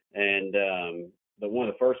 and one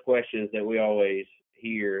of the first questions that we always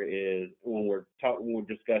hear is when we're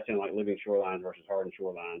discussing like living shorelines versus hardened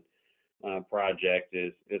shoreline project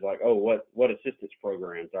is like, oh, what assistance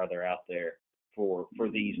programs are there out there for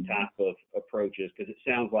these type of approaches? Because it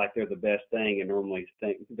sounds like they're the best thing, and normally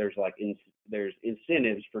there's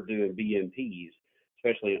incentives for doing BMPs,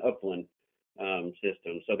 especially in upland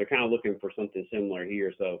systems. So they're kind of looking for something similar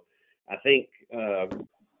here. So I think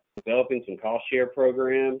developing some cost share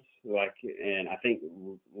programs, and I think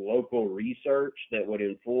local research that would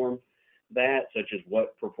inform that, such as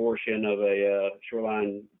what proportion of a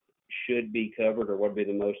shoreline should be covered, or what would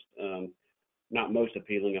be the most, not most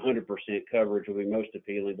appealing, 100% coverage would be most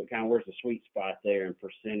appealing, but kind of where's the sweet spot there and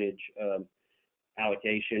percentage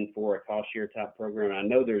allocation for a cost share type program. I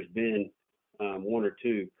know there's been one or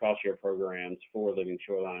two cost share programs for living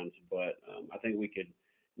shorelines, but I think we could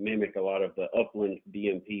mimic a lot of the upland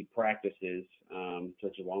BMP practices,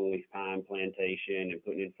 such as longleaf pine plantation and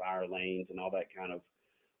putting in fire lanes and all that kind of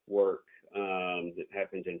work that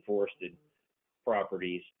happens in forested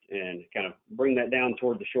properties, and kind of bring that down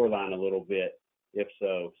toward the shoreline a little bit, if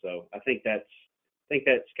so. So I think that's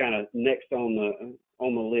kind of next on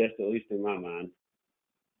the list, at least in my mind.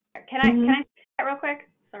 Can I say that real quick?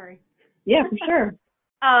 Sorry. Yeah, for sure.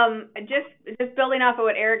 Just building off of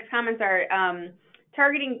what Eric's comments are,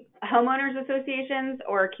 targeting homeowners associations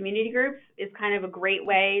or community groups is kind of a great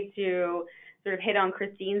way to sort of hit on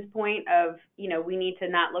Christine's point of, we need to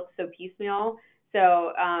not look so piecemeal.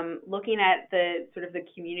 So looking at the sort of the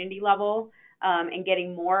community level and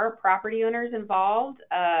getting more property owners involved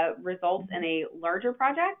results in a larger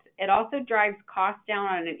project. It also drives costs down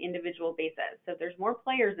on an individual basis. So if there's more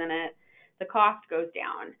players in it, the cost goes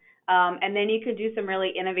down. And then you could do some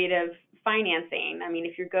really innovative financing. I mean,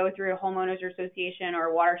 if you go through a homeowners association or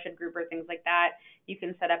a watershed group or things like that, you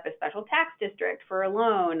can set up a special tax district for a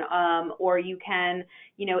loan, or you can,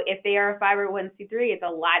 if they are a 501c3, it's a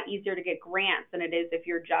lot easier to get grants than it is if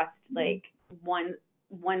you're just like one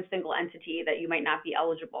single entity that you might not be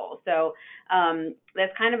eligible. So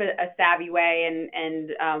that's kind of a savvy way,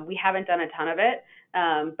 and we haven't done a ton of it,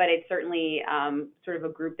 but it's certainly sort of a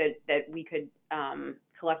group that we could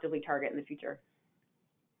collectively target in the future.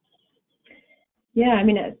 Yeah, I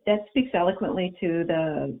mean, that speaks eloquently to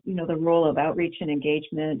the role of outreach and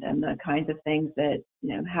engagement and the kinds of things that,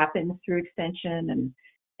 happen through extension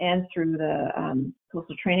and through the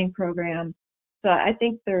coastal training program. So I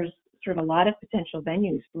think there's sort of a lot of potential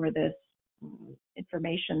venues for this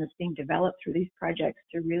information that's being developed through these projects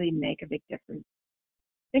to really make a big difference.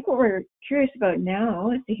 I think what we're curious about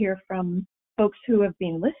now is to hear from folks who have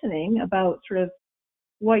been listening about sort of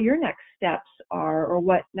what your next steps are, or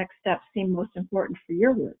what next steps seem most important for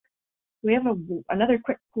your work. We have another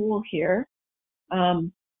quick poll here where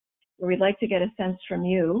we'd like to get a sense from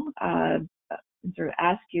you and sort of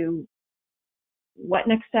ask you what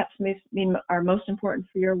next steps are most important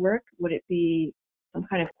for your work. Would it be some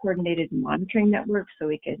kind of coordinated monitoring network so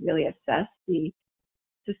we could really assess the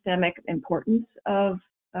systemic importance of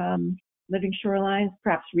living shorelines,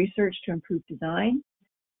 perhaps research to improve design,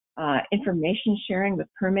 information sharing with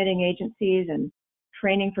permitting agencies, and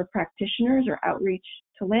training for practitioners, or outreach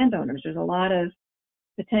to landowners? There's a lot of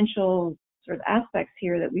potential sort of aspects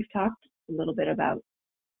here that we've talked a little bit about.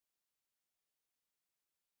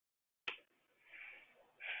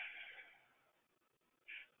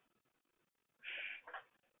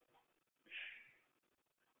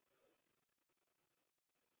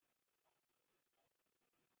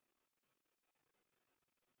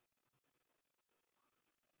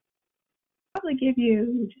 Probably give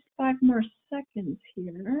you just 5 more seconds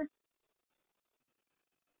here.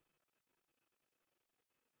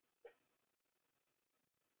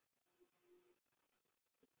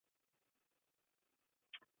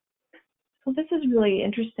 So this is really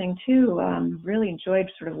interesting too. Really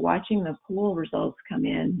enjoyed sort of watching the poll results come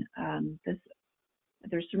in.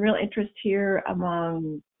 There's some real interest here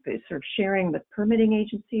among sort of sharing with permitting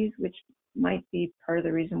agencies, which might be part of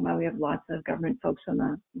the reason why we have lots of government folks on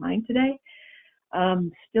the line today.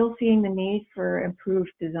 Still seeing the need for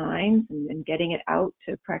improved designs and getting it out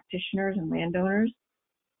to practitioners and landowners.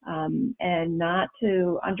 and not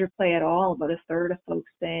to underplay at all. About a third of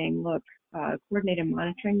folks saying, look, coordinated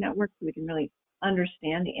monitoring networks so we can really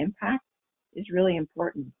understand the impact is really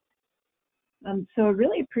important. So I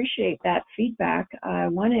really appreciate that feedback. I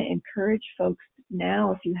want to encourage folks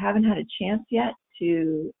now, if you haven't had a chance yet,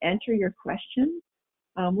 to enter your questions.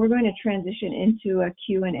 We're going to transition into a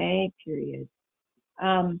Q&A period.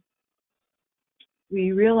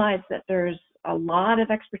 We realize that there's a lot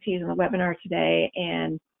of expertise in the webinar today,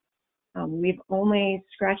 and we've only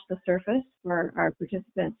scratched the surface for our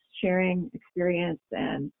participants sharing experience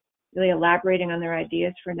and really elaborating on their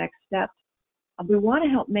ideas for next steps. We want to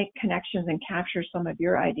help make connections and capture some of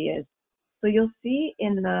your ideas. So you'll see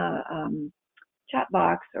in the chat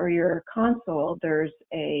box or your console, there's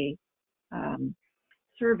a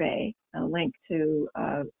survey, a link to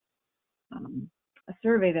a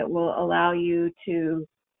survey that will allow you to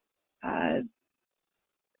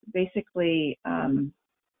basically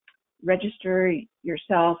register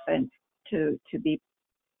yourself and to be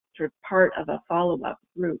sort of part of a follow-up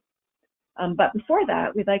group. But before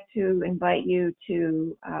that, we'd like to invite you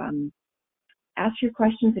to ask your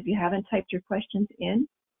questions if you haven't typed your questions in.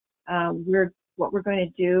 What we're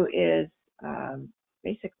going to do is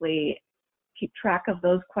basically keep track of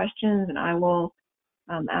those questions, and I will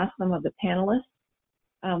ask some of the panelists.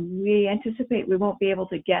 We anticipate we won't be able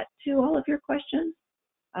to get to all of your questions,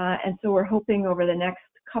 and so we're hoping over the next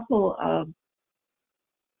couple of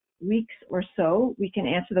weeks or so, we can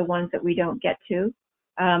answer the ones that we don't get to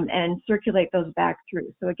and circulate those back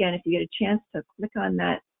through. So again, if you get a chance to click on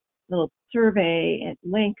that little survey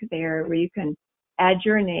link there where you can add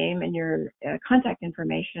your name and your contact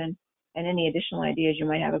information and any additional ideas you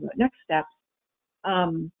might have about next steps,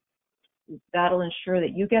 that'll ensure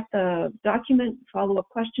that you get the document, follow-up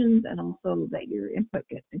questions, and also that your input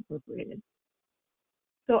gets incorporated.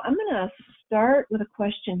 So I'm going to start with a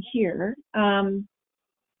question here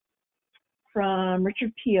from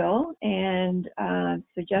Richard Peel, and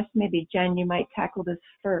suggest maybe, Jen, you might tackle this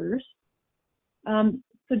first.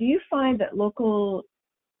 So do you find that local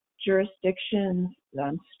jurisdictions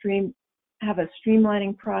have a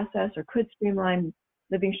streamlining process or could streamline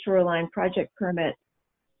living shoreline project permit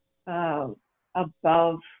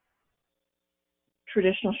above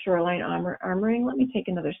traditional shoreline armoring? Let me take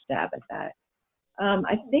another stab at that.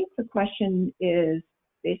 I think the question is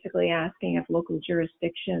basically asking if local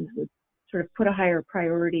jurisdictions would sort of put a higher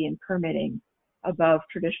priority in permitting above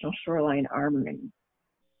traditional shoreline armoring.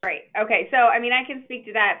 Right. Okay. So, I mean, I can speak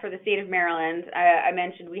to that for the state of Maryland. I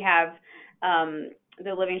mentioned we have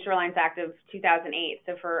the Living Shorelines Act of 2008.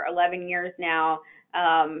 So for 11 years now,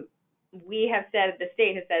 we have said, the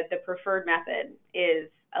state has said, the preferred method is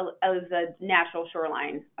a natural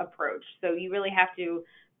shoreline approach. So you really have to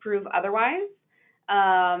prove otherwise.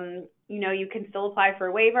 You know, you can still apply for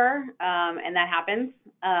a waiver, and that happens.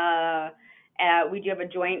 We do have a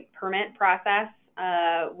joint permit process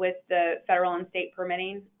with the federal and state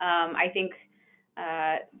permitting. I think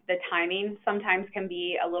the timing sometimes can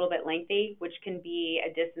be a little bit lengthy, which can be a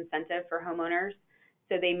disincentive for homeowners.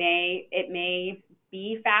 So it may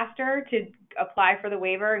be faster to apply for the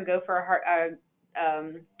waiver and go for a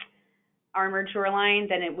armored shoreline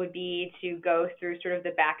than it would be to go through sort of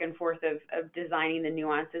the back and forth of designing the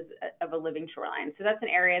nuances of a living shoreline. So that's an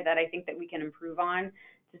area that I think that we can improve on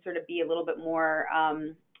to sort of be a little bit more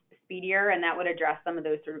speedier, and that would address some of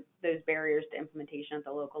those barriers to implementation at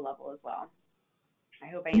the local level as well. I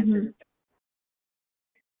hope I answered.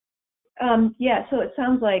 Yeah, so it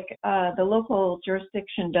sounds like the local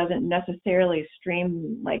jurisdiction doesn't necessarily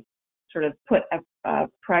sort of put a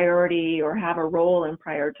priority or have a role in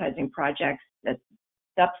prioritizing projects. That's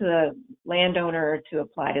up to the landowner to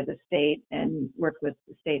apply to the state and work with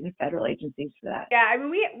the state and federal agencies for that. Yeah, I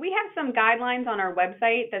mean, we have some guidelines on our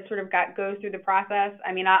website that sort of goes through the process.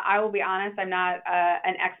 I mean, I will be honest, I'm not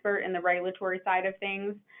an expert in the regulatory side of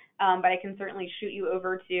things, but I can certainly shoot you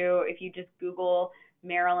over to, if you just Google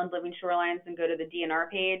Maryland Living Shorelines and go to the DNR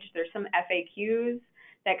page, there's some FAQs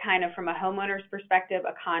that kind of, from a homeowner's perspective,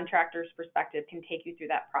 a contractor's perspective, can take you through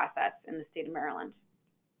that process in the state of Maryland.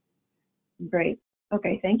 Great.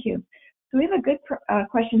 Okay, thank you. So we have a good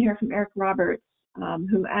question here from Eric Roberts,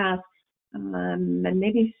 who asks, and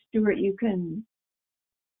maybe Stuart, you can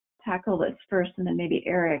tackle this first, and then maybe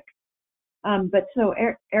Eric. But so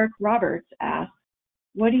Eric Roberts asks,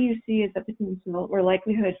 what do you see as the potential or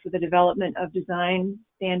likelihood for the development of design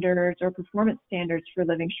standards or performance standards for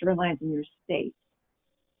living shorelines in your state?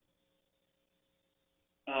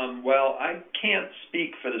 Well, I can't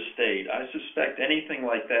speak for the state. I suspect anything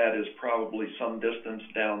like that is probably some distance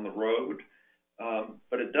down the road.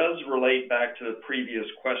 But it does relate back to the previous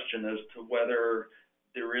question as to whether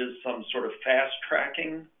there is some sort of fast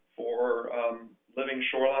tracking for living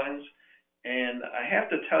shorelines. And I have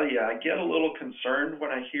to tell you, I get a little concerned when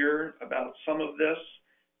I hear about some of this,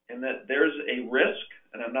 and that there's a risk,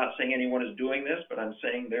 and I'm not saying anyone is doing this, but I'm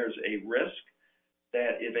saying there's a risk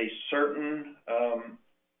that if a certain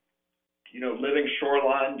living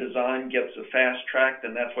shoreline design gets a fast track,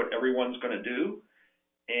 then that's what everyone's going to do.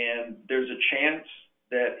 And there's a chance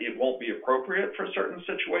that it won't be appropriate for certain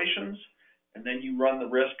situations. And then you run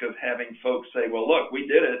the risk of having folks say, well, look, we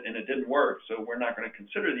did it and it didn't work, so we're not going to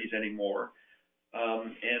consider these anymore.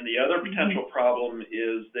 And the other potential problem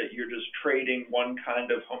is that you're just trading one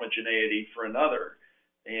kind of homogeneity for another.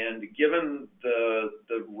 And given the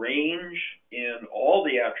range in all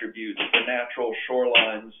the attributes for natural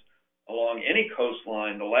shorelines along any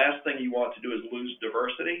coastline, the last thing you want to do is lose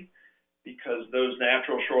diversity, because those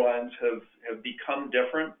natural shorelines have become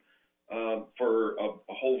different for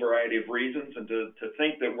a whole variety of reasons. And to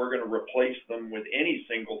think that we're going to replace them with any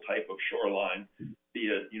single type of shoreline, be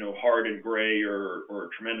it hard and gray or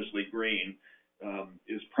tremendously green,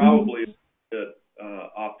 is probably a bit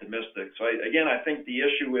optimistic. So I think the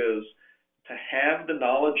issue is to have the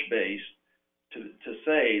knowledge base to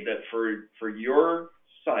say that for your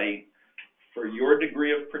site, for your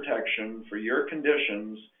degree of protection, for your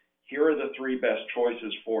conditions, here are the 3 best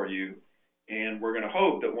choices for you. And we're going to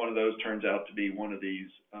hope that one of those turns out to be one of these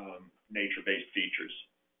nature-based features.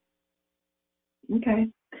 Okay.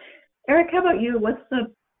 Eric, how about you? What's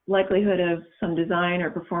the likelihood of some design or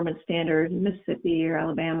performance standard in Mississippi or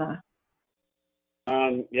Alabama?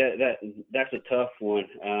 That's a tough one.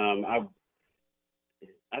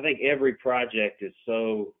 I think every project is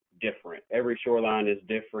so different. Every shoreline is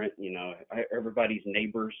different. Everybody's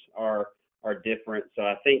neighbors are different. So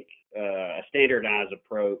I think a standardized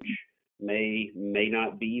approach may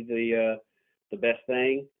not be the best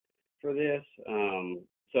thing for this.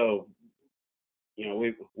 So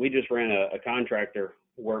we just ran a contractor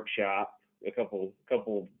workshop a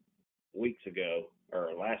couple weeks ago,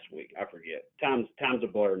 or last week, I forget. Time's a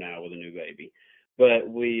blur now with a new baby. But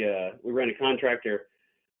we ran a contractor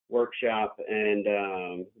workshop,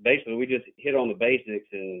 and basically we just hit on the basics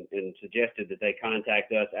and suggested that they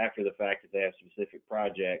contact us after the fact if they have specific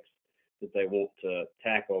projects that they want to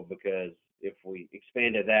tackle, because if we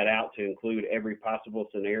expanded that out to include every possible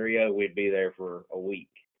scenario, we'd be there for a week,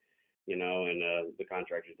 and the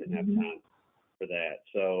contractors didn't have time for that.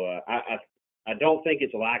 So I don't think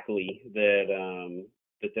it's likely that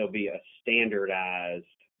there'll be a standardized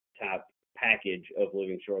type package of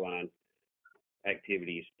living shoreline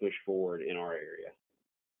activities pushed forward in our area.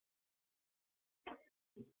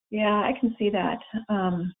 Yeah, I can see that.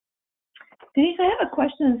 Denise, I have a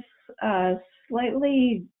question,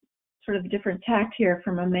 slightly sort of different tact here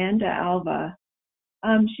from Amanda Alva.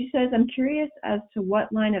 She says, I'm curious as to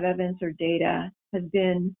what line of evidence or data has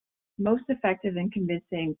been most effective in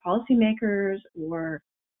convincing policymakers or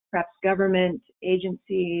perhaps government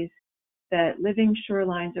agencies that living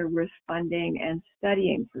shorelines are worth funding and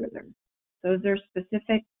studying further. So is there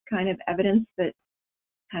specific kind of evidence that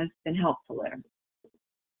has been helpful there?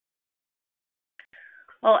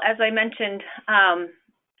 Well, as I mentioned,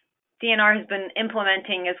 DNR has been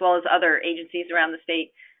implementing, as well as other agencies around the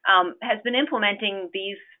state, has been implementing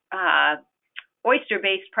these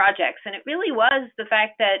oyster-based projects. And it really was the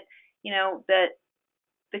fact that, that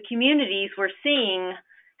the communities were seeing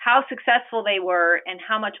how successful they were and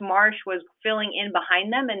how much marsh was filling in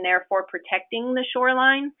behind them and therefore protecting the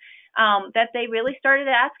shoreline, that they really started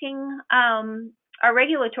asking our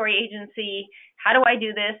regulatory agency, how do I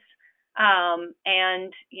do this?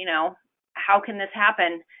 And, how can this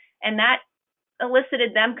happen? And that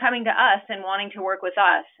elicited them coming to us and wanting to work with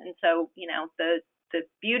us. And so, the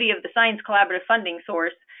beauty of the Science Collaborative Funding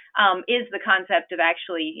Source is the concept of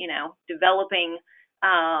actually, developing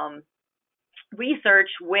research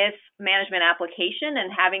with management application and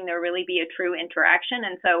having there really be a true interaction.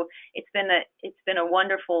 And so it's been a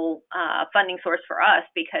wonderful funding source for us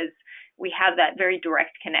because we have that very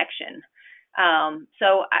direct connection.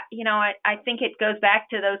 So I think it goes back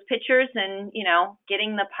to those pictures and,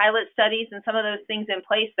 getting the pilot studies and some of those things in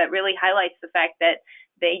place that really highlights the fact that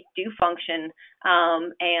they do function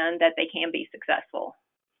and that they can be successful.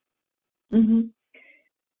 Mm-hmm.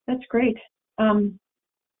 That's great.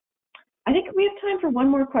 I think we have time for one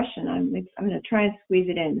more question. I'm going to try and squeeze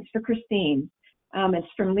it in. It's for Christine. It's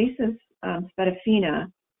from Lisa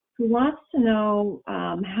Spadafina, who wants to know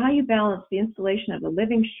how you balance the installation of a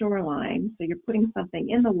living shoreline, so you're putting something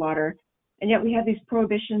in the water, and yet we have these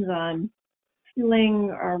prohibitions on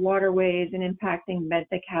fueling our waterways and impacting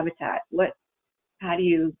benthic habitat. How do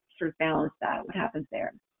you sort of balance that? What happens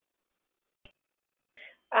there?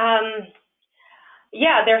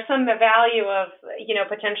 Yeah, there's some value of,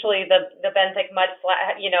 potentially the benthic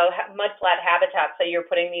mudflat, mudflat habitats that you're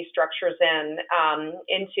putting these structures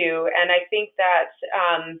into. And I think that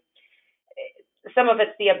some of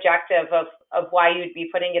it's the objective of why you'd be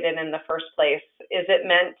putting it in the first place. Is it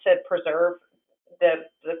meant to preserve the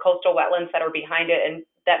coastal wetlands that are behind it? And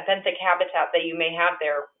that benthic habitat that you may have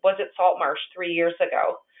there, was it salt marsh 3 years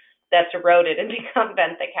ago that's eroded and become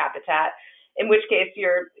benthic habitat? In which case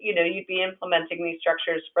you'd be implementing these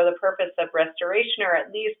structures for the purpose of restoration or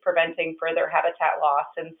at least preventing further habitat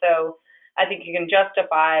loss. And so I think you can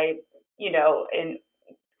justify,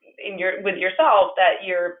 with yourself that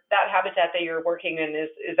that habitat that you're working in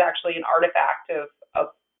is actually an artifact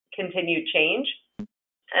of continued change.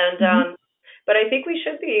 And but I think we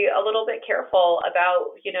should be a little bit careful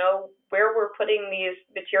about, where we're putting these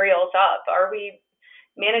materials up. Are we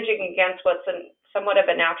managing against what's somewhat of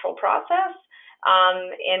a natural process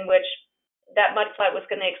in which that mudflat was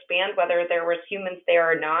going to expand whether there was humans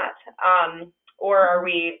there or not? Or are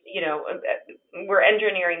we, we're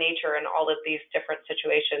engineering nature in all of these different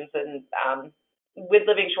situations, and with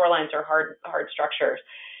living shorelines are hard structures.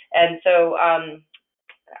 And so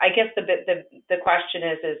I guess the question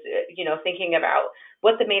is, thinking about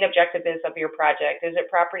what the main objective is of your project. Is it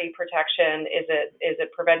property protection? Is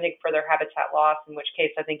it preventing further habitat loss? In which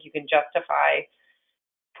case, I think you can justify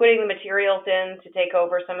putting the materials in to take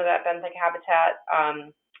over some of that benthic habitat.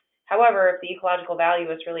 However, if the ecological value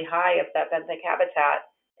is really high of that benthic habitat,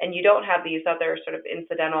 and you don't have these other sort of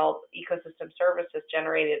incidental ecosystem services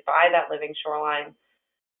generated by that living shoreline,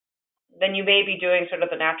 then you may be doing sort of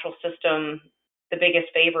the natural system the biggest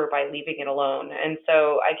favor by leaving it alone. And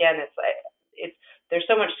so again, it's there's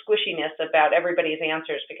so much squishiness about everybody's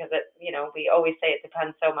answers because we always say it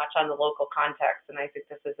depends so much on the local context, and I think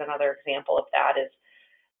this is another example of that. Is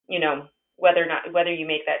whether you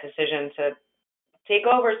make that decision to take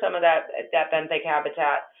over some of that benthic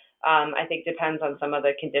habitat, I think depends on some of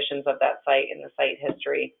the conditions of that site and the site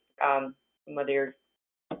history, whether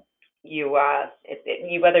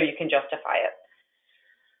whether you can justify it.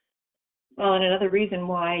 Well, and another reason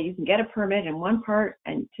why you can get a permit in one part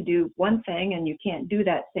and to do one thing, and you can't do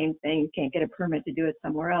that same thing, you can't get a permit to do it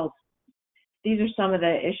somewhere else. These are some of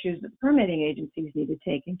the issues that permitting agencies need to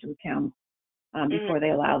take into account before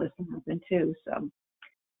they allow this to happen too. So,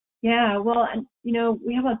 yeah, well,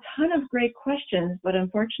 we have a ton of great questions, but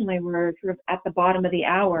unfortunately we're sort of at the bottom of the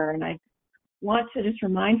hour, and I want to just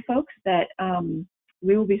remind folks that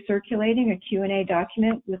we will be circulating a Q&A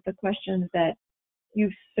document with the questions that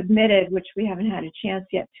you've submitted, which we haven't had a chance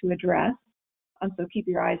yet to address. So keep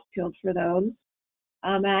your eyes peeled for those.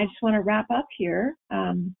 And I just want to wrap up here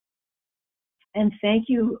and thank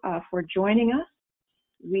you for joining us.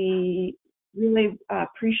 We really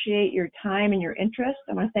appreciate your time and your interest.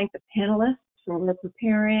 I want to thank the panelists for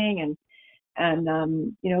preparing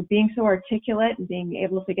and being so articulate and being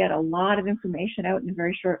able to get a lot of information out in a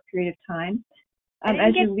very short period of time.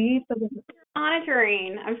 As you leave the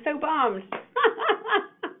monitoring, I'm so bummed.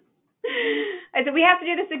 I said we have to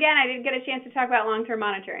do this again. I didn't get a chance to talk about long-term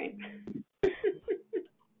monitoring.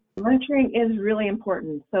 Monitoring is really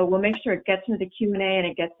important, so we'll make sure it gets into the Q&A and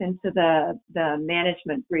it gets into the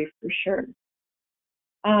management brief for sure.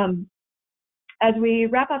 As we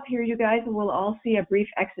wrap up here, you guys will all see a brief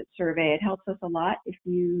exit survey. It helps us a lot if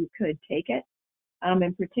you could take it.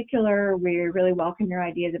 In particular, we really welcome your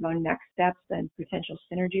ideas about next steps and potential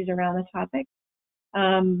synergies around the topic.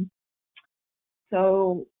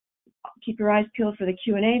 So keep your eyes peeled for the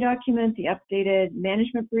Q&A document, the updated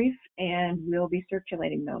management brief, and we'll be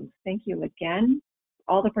circulating those. Thank you again,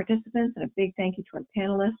 all the participants, and a big thank you to our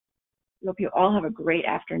panelists. We hope you all have a great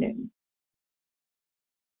afternoon.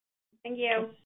 Thank you.